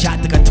because I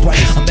shot the gun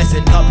twice. I'm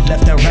messing up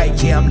left and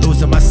right, yeah, I'm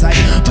losing my sight.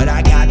 But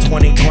I got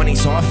 20/20,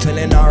 so I'm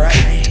feeling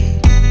alright.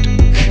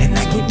 And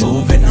I keep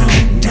moving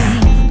on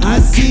now. I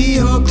see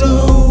your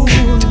glow,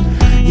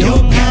 your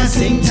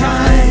passing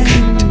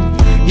time.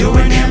 You're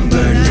an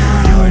ember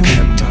now,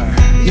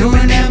 you're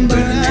an ember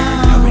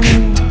now.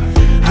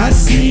 I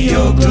see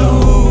your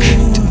glow,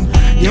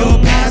 your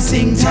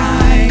passing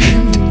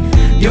time.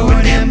 You're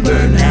an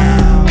ember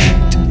now,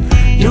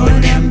 you're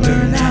an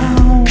ember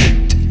now.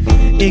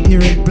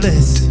 Ignorant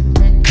bliss,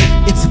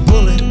 it's a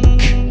bullet,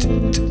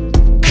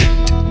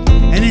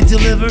 and it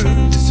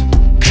delivers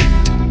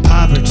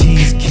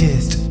poverty's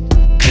kiss.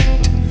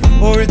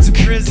 Or it's a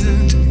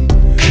prison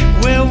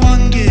where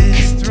one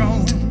gets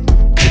thrown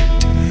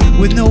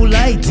with no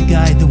light to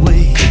guide the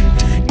way,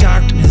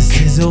 darkness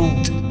is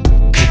own.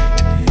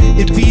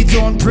 It feeds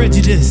on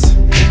prejudice,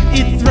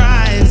 it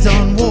thrives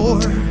on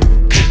war.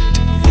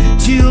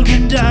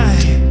 Children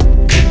die,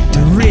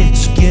 the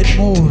rich get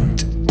more.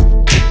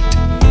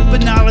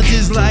 But knowledge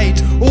is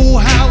light, oh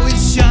how it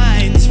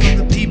shines from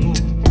the people.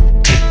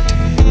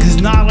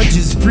 'Cause knowledge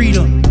is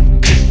freedom,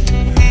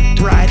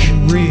 bright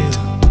and real.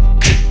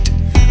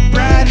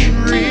 Bright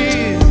and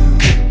real.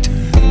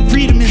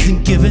 Freedom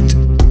isn't given,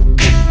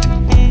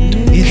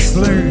 it's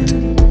learned.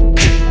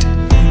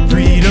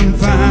 Freedom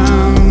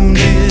found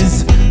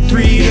is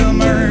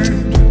freedom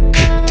earned.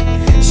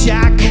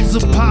 Shackles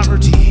of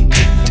poverty,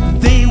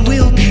 they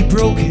will be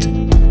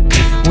broken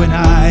when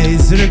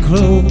eyes that are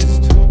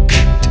closed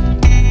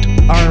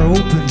are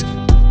opened.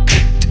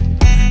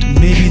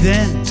 Maybe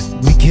then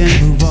we can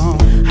move on.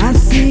 I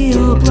see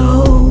your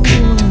glow,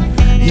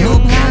 your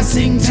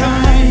passing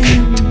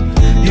time.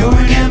 You're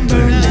an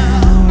ember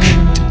now,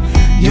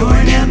 you're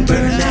an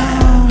ember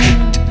now.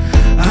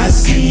 I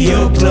see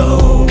your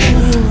glow,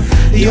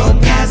 your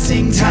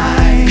passing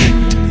time.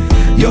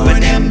 You're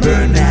an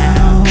ember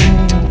now,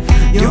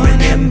 you're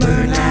an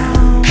ember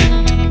now.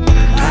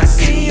 I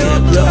see your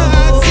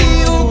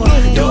glow,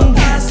 your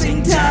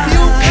passing time.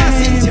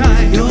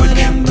 You're an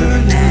ember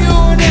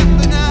now,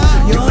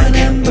 you're an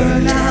ember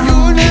now,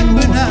 you're an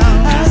ember now.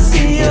 I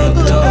see your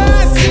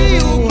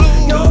glow,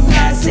 your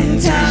passing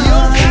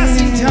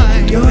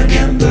time. You're an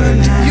ember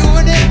now, you're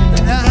an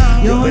ember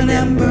now, you're an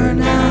ember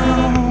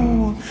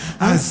now.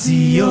 I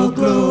see your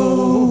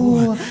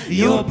glow,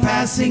 your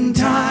passing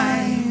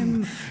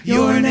time.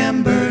 You're an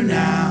ember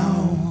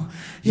now,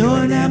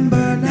 you're an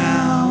ember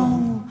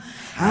now.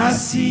 I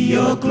see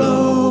your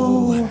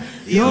glow,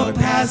 your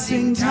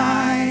passing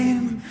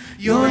time.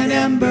 You're an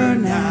ember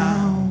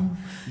now,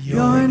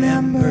 you're an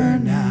ember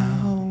now.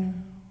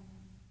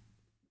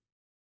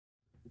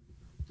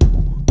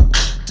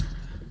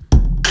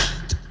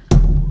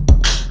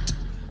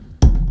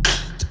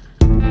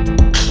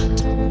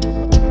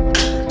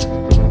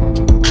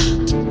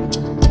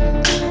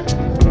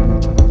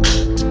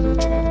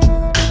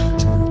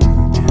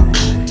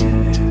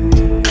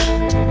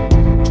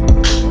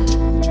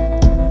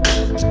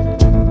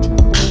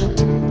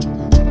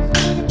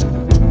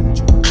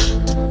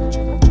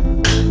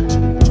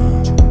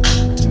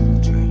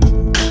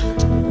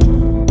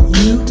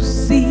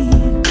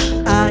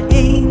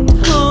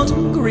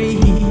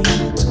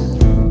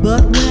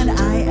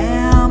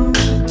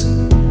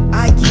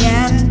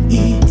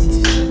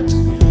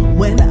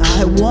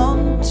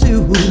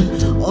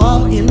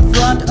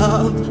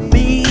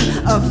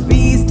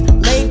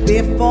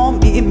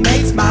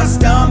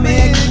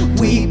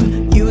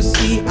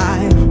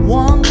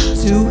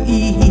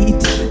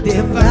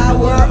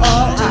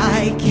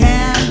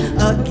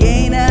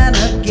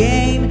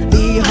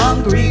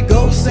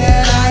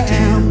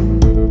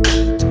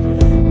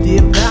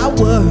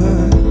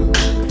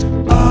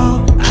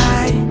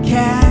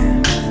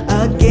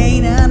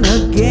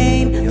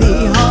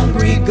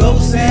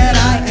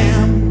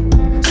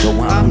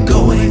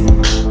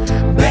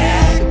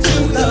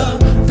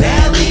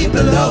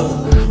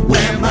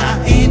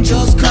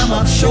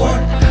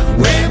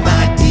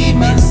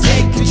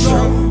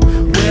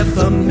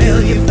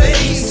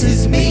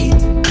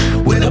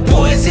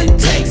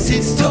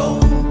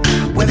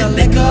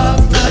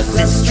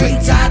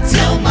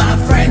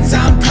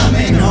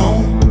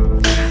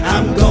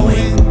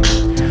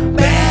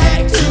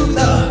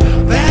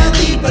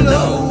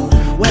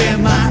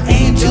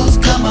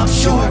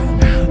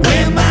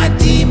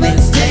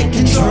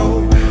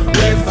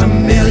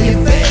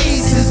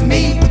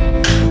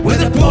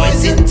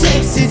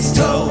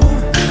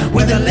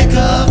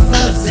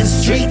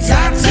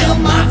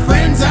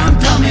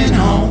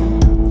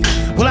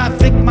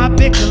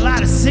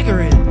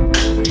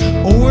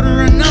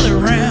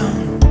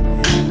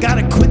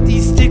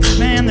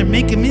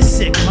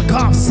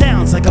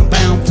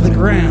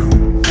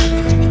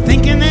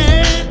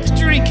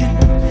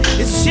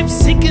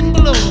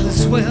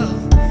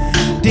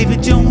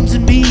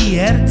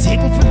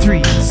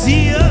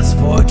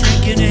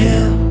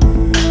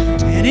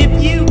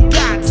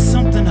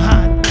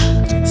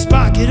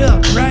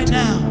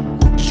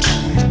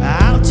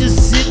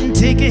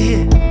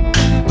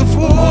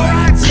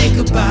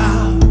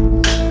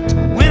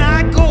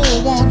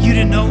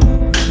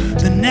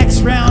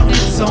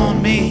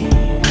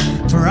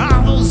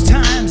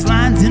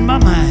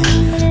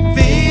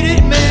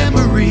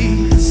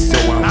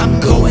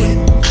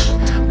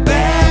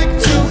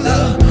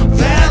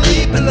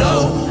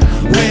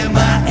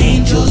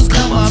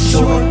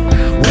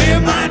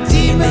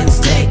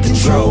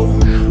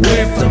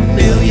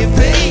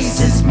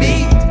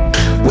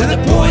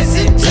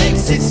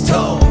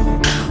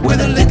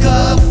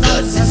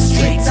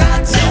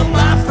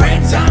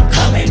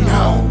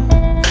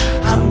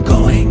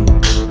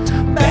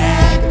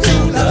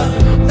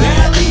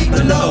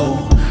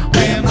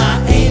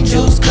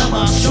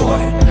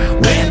 shore,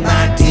 where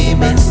my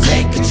demons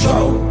take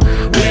control,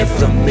 where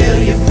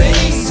familiar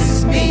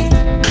faces meet,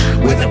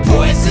 where the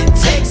poison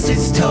takes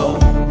its toll,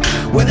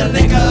 where the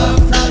liquor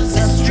floods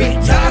the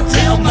streets. I'll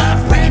tell my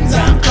friends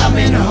I'm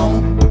coming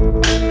home.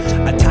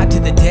 I tied to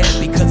the dead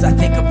because I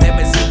think of them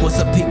as equals.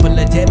 Some people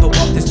are dead but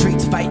walk the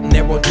streets fighting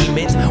their own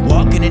demons,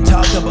 walking and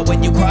talking, but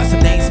when you cross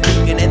them they ain't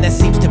speaking. And that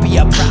seems to be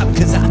a problem,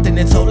 cause often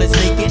their soul is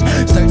leaking,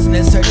 searching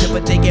and searching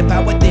but they can't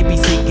find what they be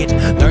seeking,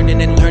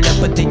 learning and learning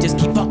but they just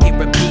keep fucking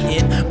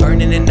repeating,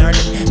 burning and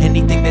earning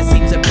anything that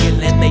seems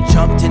appealing. They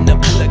jumped in the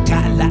pool and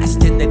got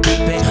lost in the deep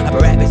end. I've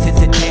been rapping since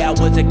the day I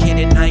was a kid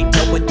and I ain't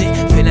done with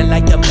it, feeling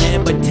like a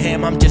man but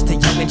damn I'm just a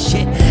young and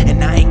shit,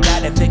 and I ain't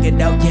got it figured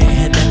out yet,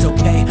 and that's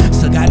okay.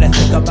 Still gotta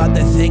think about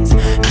the things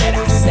that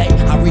I say.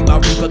 I read my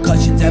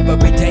repercussions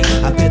every day.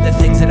 I feel the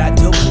things that I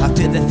do, I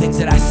feel the things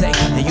that I say,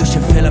 and you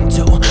should feel them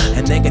too,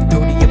 and they get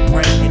through to your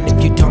brain. And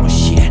if you don't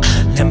shit,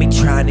 let me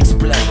try and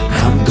explain.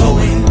 I'm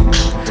going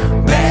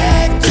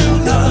back to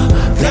the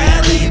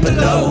valley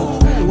below,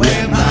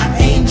 where my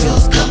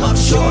angels come up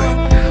short,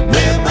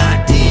 where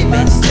my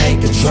demons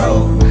take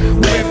control,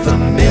 where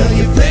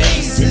familiar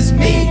faces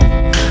meet,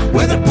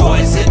 where the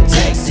poison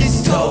takes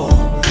its toll,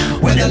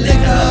 where the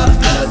liquor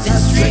floods the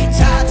streets.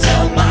 I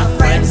tell my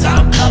friends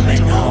I'm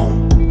coming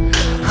home.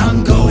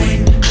 I'm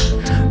going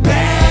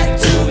back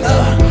to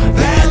the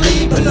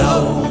valley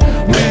below,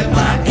 where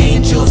my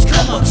angels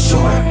come up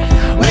short,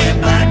 where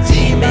my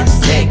demons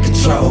take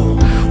control,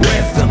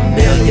 where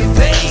familiar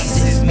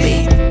faces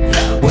meet,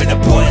 where the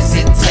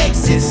poison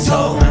takes its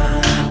toll,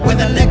 where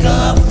the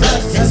liquor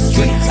floods the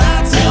streets.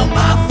 I tell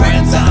my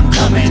friends I'm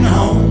coming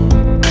home.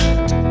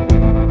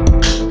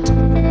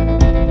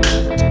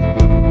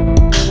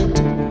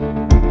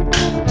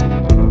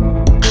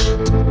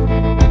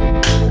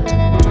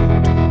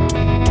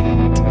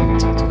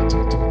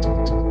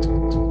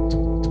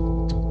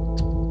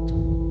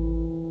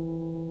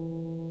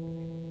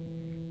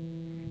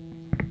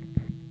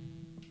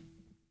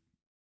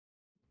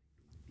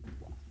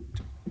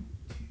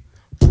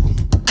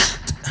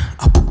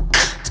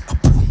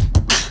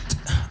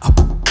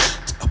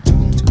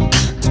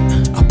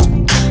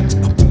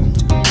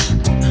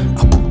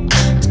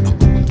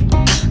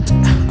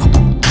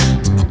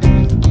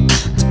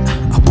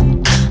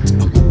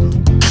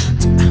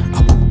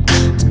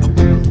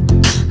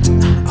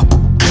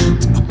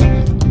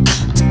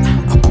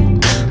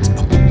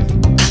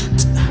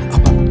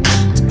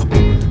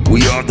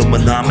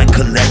 Melawmen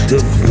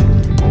Collective.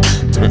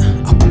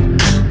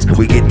 And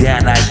we get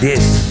down like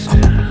this.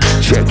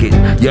 Check it,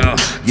 yeah.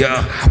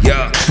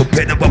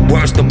 Prepare to my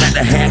words, no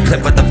matter how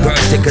clever the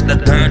verse. They could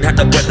learn how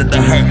to weather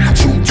the hurt.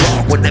 True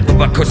talk, whenever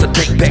I curse, I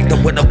think back to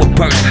when I was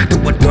first.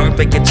 Doing dirt,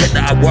 making cheddar,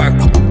 I work.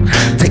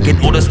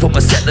 Taking orders from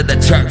a set of the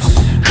church.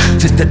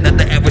 Just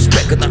another average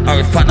speck on the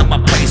earth. Finding my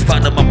place,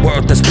 finding my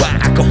worth. That's why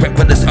I can rap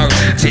on this earth.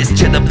 Just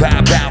chillin',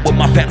 vibe out with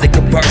my family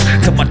converse.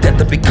 Till my death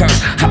to be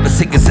cursed. I've been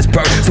singing since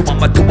birth, so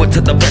I'ma do it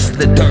to the rest of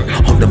the dirt.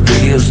 On the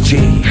fields,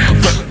 G.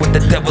 Flirting with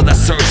the devil I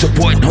search.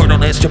 Avoiding hurt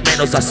on the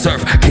instrumentals I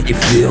surf. Can you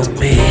feel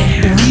me?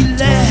 We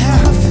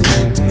laugh,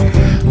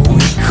 we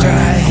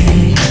cry,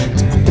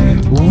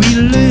 we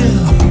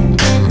live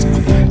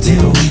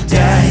till we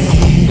die.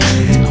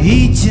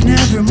 Each and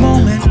every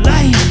moment,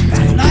 life,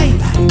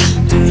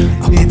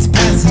 it's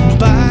passing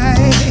by,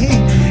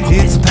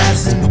 it's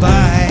passing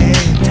by.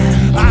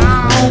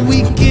 Oh,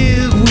 we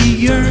give,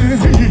 we earn,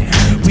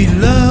 we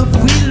love,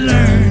 we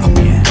learn.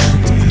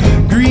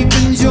 Grief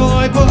and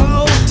joy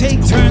both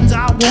take turns.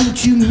 I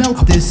won't you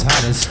melt this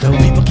heart of stone.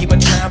 People keep on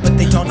trying, but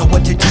they don't know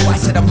what to do. I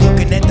said I'm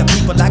looking at the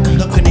people like I'm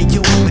looking at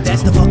you, but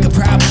that's the fucking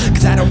problem,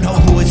 cause I don't know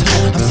who is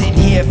who. I'm sitting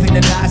here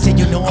feeling lies and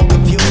you know I'm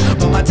confused,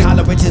 but my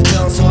tolerance is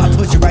built, so I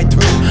push it right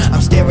through.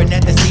 I'm staring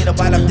at the scene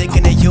while I'm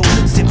thinking of you,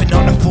 sipping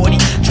on a 40,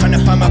 trying to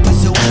find my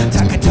pursuit.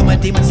 Talking to my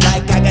demons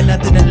like I got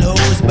nothing to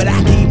lose, but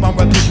I keep on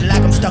repeating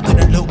like I'm stuck in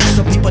a loop.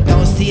 Some people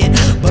don't see it,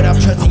 but I'm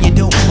trusting you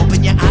do.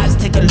 Open your eyes,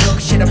 take a look,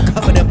 shit I'm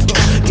covered in proof.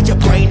 Get your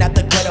brain out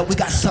the gutter, we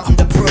got something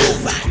to prove.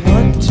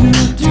 What to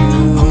do,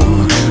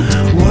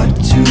 what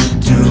to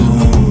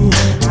do.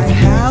 I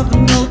have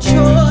no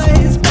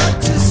choice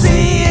but to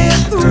see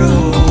it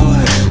through.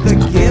 The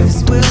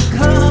gifts will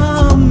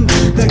come,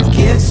 the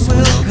gifts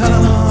will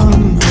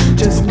come,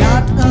 just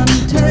not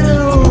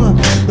until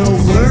the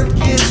work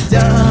is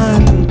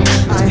done.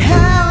 I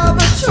have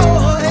a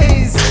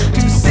choice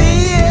to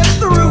see it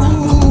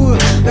through.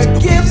 The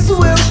gifts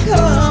will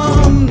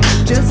come,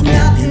 just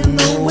not in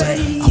the way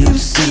you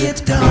see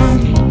it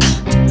done.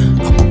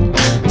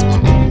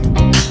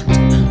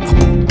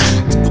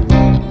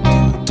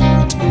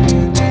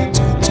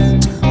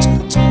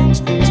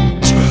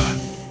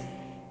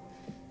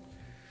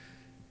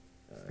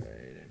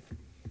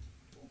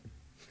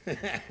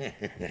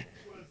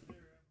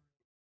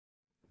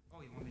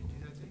 Oh, you want me to do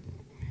that too?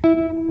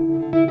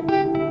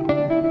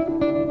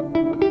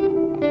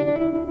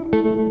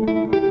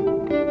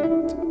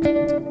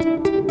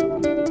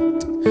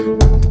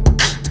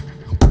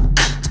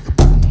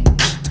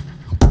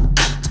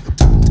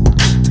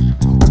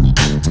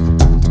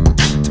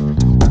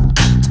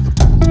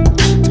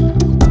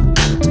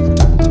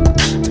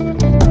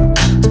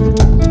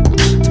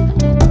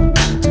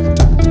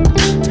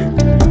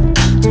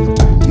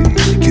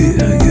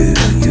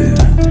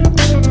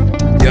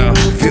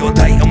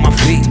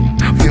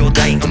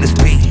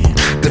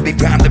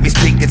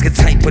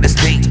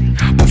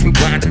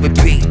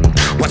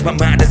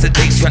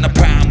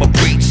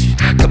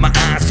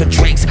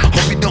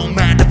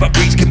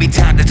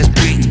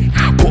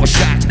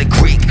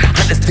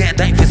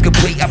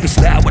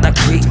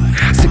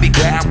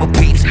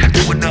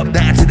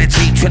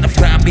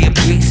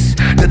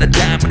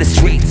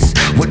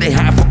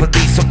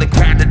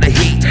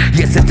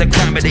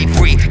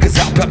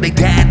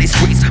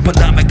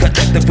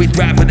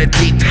 the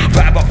deep.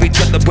 Vibe off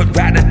each other, but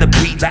right at the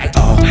beat. Like,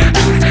 oh,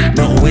 I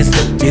know it's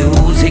the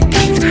music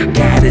keeps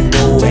guiding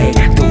the way.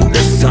 Through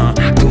the sun,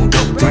 through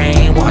the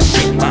rain,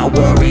 washing my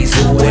worries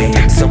away.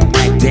 Some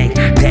might think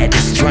that it's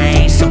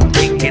strange, some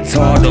think it's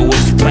hard to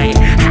explain.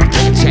 I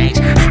can't change,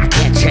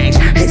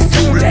 it's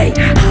too late,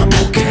 I'm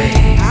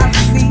okay. I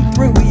see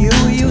through you,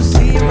 you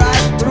see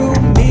right through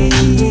me.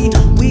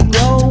 We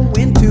grow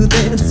into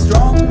this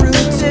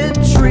strong-rooted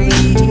tree.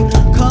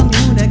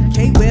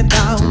 Communicate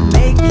without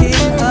making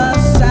a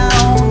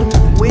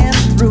sound. Wind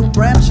through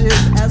branches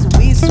as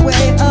we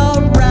sway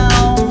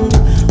around.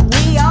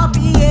 We are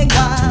being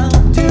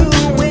wild,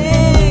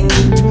 doing.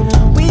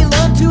 We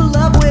learn to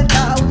love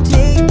without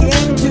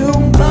taking too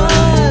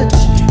much.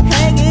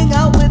 Hanging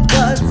out with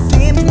what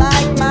seems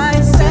like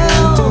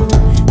myself.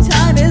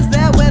 Time is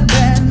there when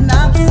we're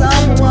not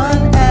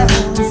someone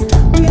else.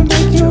 We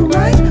make your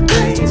right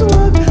brains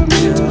work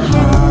real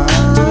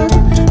hard.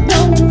 No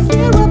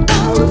fear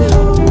about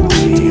who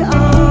we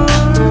are.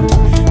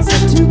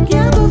 Sit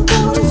together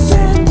for a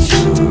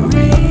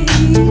century.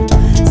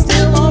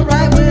 Still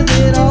alright with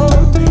it all,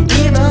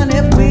 even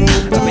if we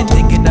I've been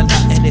thinking a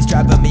lot and it's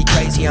driving me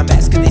crazy. I'm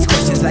asking these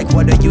questions like,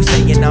 what are you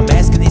saying? I'm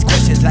asking these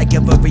questions like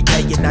every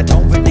day, and I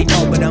don't really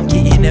know, but I'm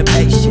getting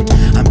impatient.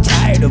 I'm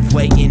tired of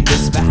waiting,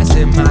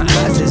 despising my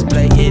eyes is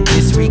blatant,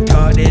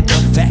 disregarded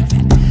the fact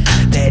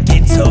that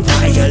it's a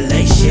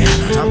violation.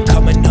 I'm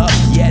coming up,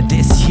 yeah,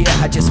 this year.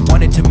 I just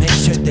wanted to make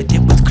sure that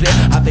it was clear.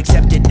 I've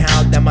accepted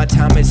now that my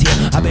time is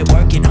here. I've been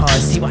working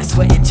hard, see my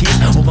sweat and tears.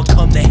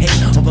 Overcome the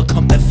hate,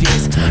 overcome the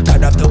fears.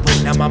 Cut off the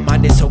weight, now my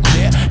mind is so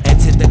clear.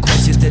 Answer the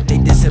questions that they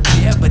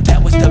disappear. But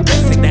that was the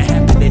best thing that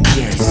happened in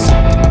years.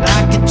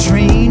 Like a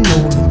train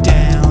rolling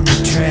down the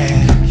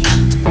track.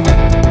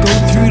 Go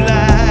through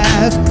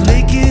life,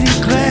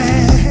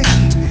 clickety-clack.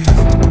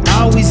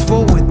 Always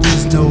forward,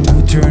 there's no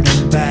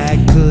turning back.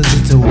 Cause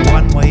it's a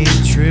one-way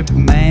trip,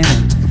 man,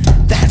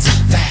 and that's a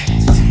fact.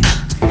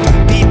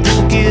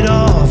 People get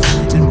off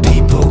and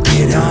people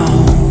get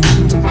on.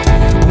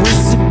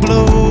 Whistle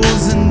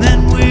blows and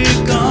then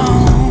we're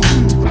gone.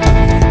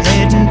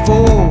 Heading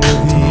for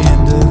the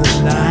end of the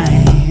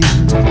line.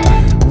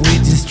 We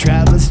just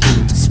travelers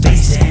through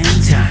space and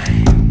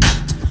time.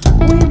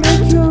 we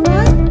make your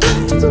right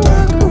brains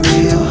work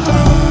real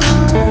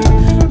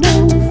hard. No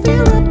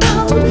fear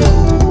about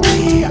who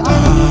we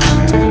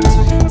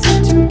are.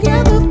 Sit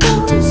together for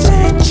a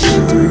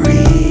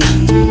century.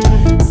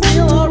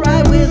 Still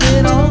alright with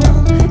it all,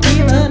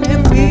 even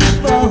if we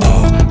fall.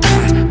 Oh,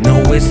 I know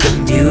it's the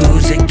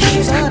music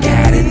keeps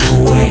guiding the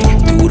way.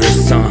 Through the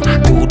sun,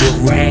 through the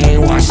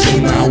rain,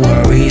 washing my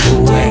worries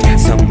away.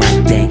 Some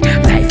might think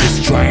life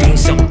is strange,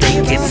 some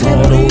think it's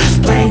hard to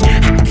explain.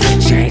 I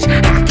can't change,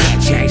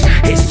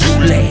 it's too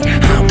late,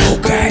 I'm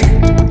okay.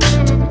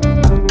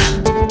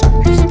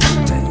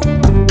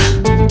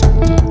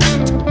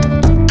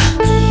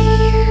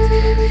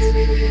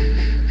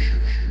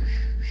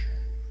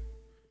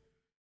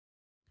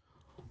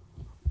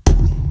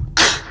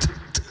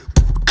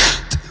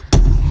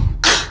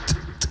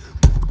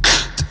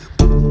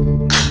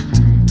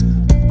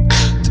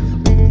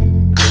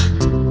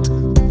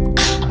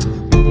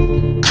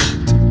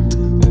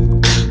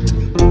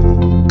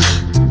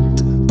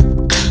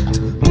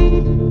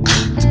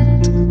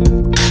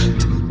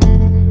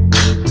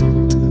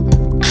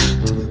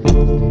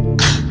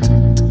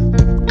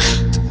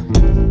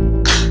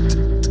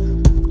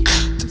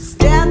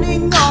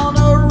 Standing on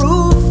a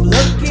roof,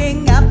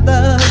 looking at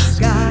the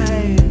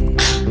sky,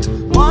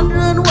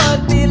 wondering what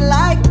it'd be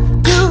like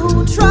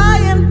to try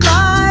and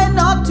fly,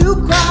 not to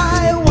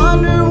cry.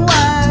 Wondering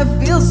why I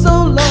feel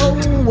so low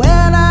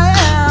when I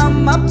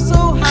am up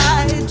so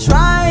high,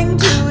 trying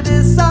to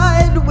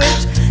decide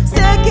which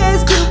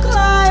staircase to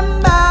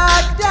climb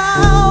back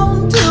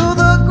down to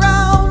the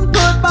ground.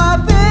 Put my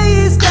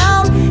face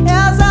down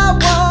as I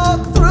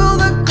walk through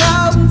the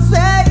crowd and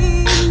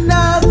say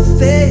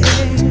nothing.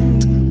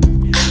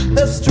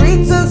 The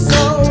streets are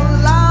so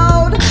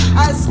loud,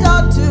 I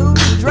start to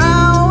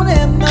drown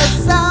in the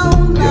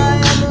sound. I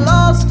am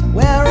lost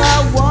where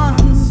I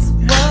once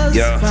was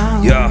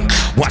found.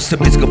 Watch the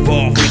music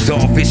evolve,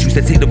 resolve issues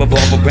that seem to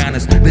revolve around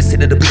us. Listen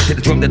to the beat, to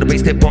the drum, to the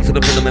bass, that bumps to the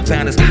rhythm and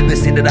found us.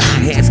 Listen to the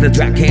hi-hats, to the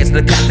drop cats, to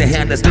the cops that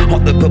hand us. All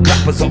the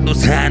poppers, all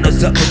those high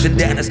notes, uppers and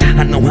downers.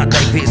 I know how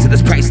life is, and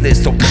it's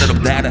priceless, so cut it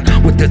up louder.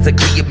 What does it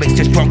give? It makes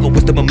you stronger,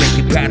 wisdom will make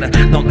you prouder.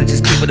 Knowledge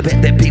is key with a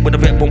pen that beat, when the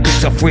rap won't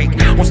reach a freak.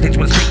 On stage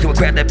when I speak to a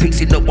crowd that peaks,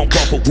 you know won't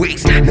go for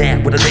weeks. Now,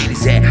 where the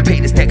ladies at?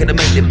 Pay the stack and I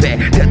made it back.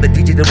 Tell the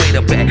DJ to wait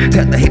up back.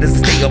 Tell the haters to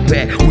stay up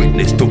back.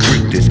 Witness the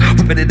weakness,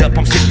 ripping it up,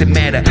 I'm sick to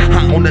matter.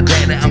 High on the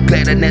ladder, I'm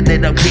glad I know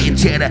that I'm getting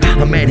cheddar.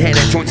 I'm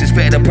mad-headed, joints is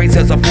fatter, brain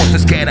cells are forced to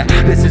scatter.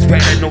 This is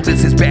bad, I know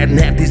this is bad, and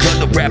half these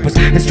other rappers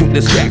it's true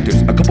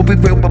distractors. A couple be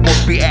real, but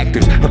most be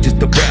actors. I'm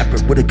just a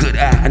rapper with a good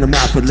eye and a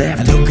mouth for I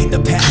laughter. look in the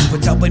past,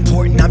 what's so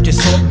important, I'm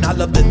just sorting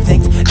all of the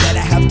things that I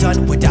have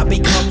done, what I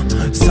become.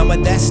 Some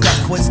of that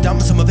stuff was dumb,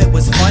 some of it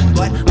was fun,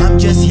 but I'm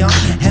just young,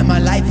 and my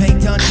life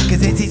ain't done.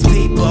 Cause it's these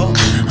people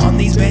on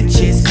these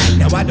benches.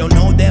 Now I don't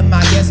know them,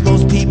 I guess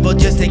most people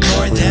just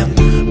ignore them.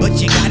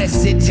 But you gotta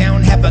sit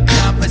down, have a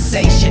conversation.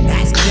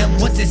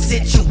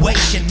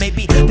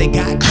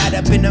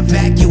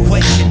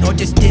 evacuation, or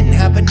just didn't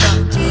have enough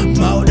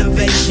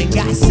motivation.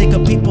 Got sick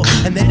of people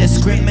and their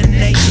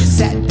discrimination.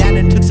 Sat down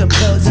and took some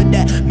pills of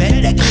that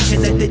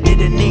medication that they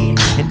didn't need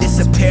and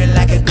disappeared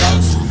like a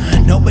ghost.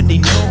 Nobody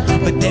knew,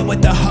 but they were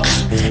the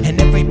host. And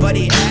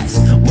everybody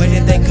asked, where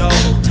did they go?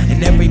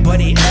 And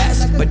everybody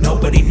asked, but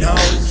nobody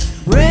knows.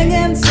 Bring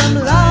in some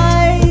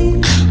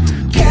light,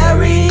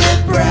 carry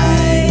it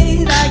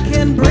bright. I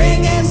can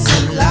bring in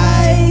some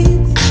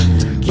light,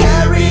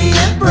 carry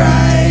it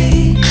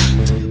bright.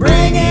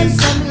 Bring in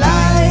some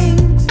light,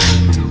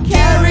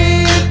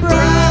 carry it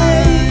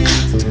bright.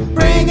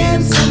 Bring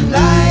in some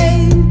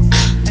light,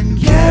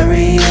 and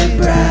carry it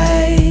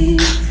bright.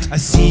 I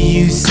see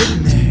you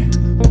sitting there,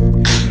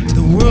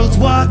 the world's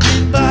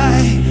walking by,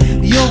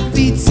 your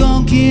feet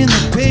sunk in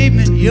the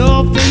pavement,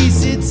 your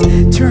face it's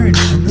turned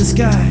from the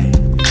sky,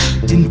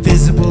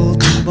 invisible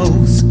to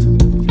most.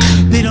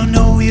 They don't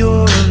know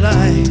you're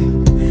alive,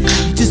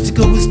 you're just a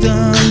ghost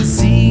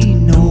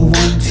unseen, no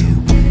one to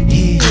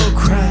hear your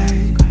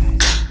cry.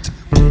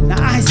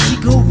 Now I see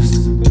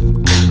ghosts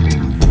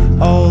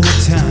all the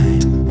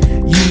time,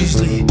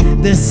 usually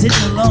they're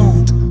sitting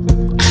alone,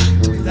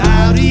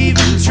 without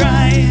even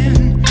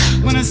trying.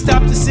 When I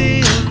stop to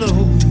say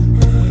hello,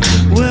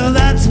 well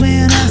that's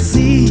when I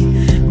see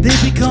they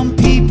become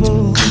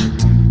people.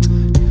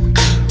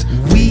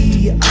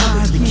 We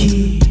are the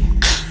key.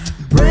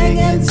 Bring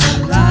in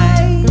some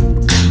light,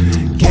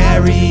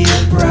 carry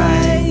it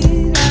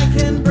bright. I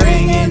can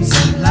bring in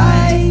some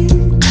light,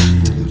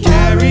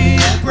 carry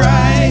it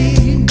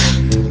bright.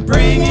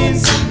 Bring in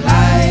some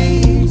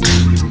light,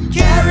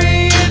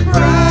 carry it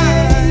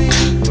bright.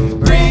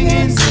 Bring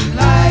in some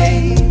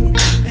light,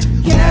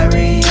 and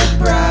carry it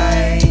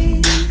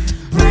bright.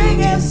 Bring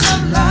in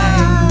some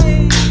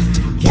light,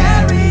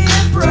 carry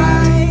it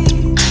bright.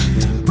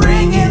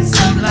 Bring in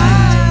some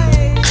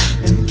light,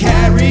 and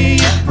carry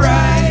it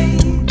bright.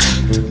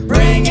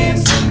 Bring in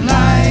some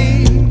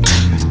light,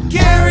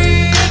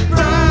 carry it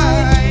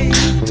bright.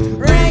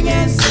 Bring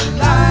in some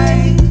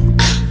light,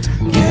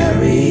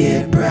 carry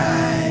it bright.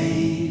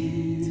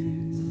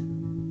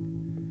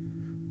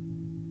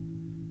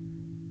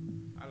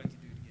 I like to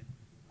do it again.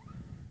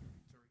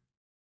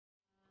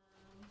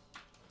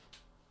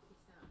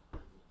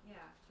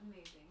 Yeah,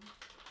 amazing.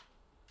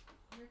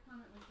 Your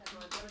comment was that it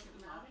wasn't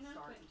loud enough,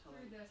 but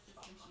through the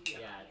system she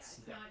Yeah, it's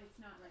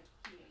not like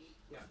PA.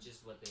 It's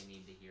just what they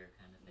need to hear,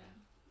 kind of thing.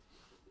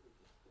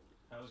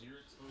 How was your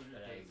exposure?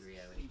 But I agree.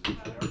 I would.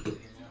 Got dark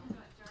again.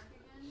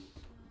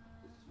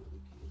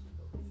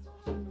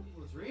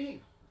 Well, it's raining.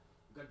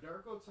 It got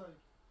dark outside.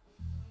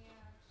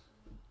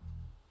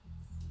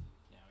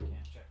 Yeah, we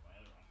can't check my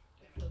other one.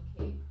 Damn it.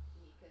 Okay,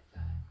 Meeka's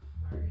got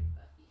hard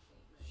Buffy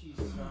fingers. She's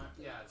not.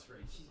 Yeah, that's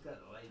right. She's got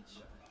a light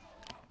shot.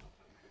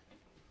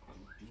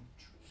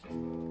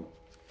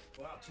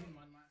 Wow, 2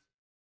 months.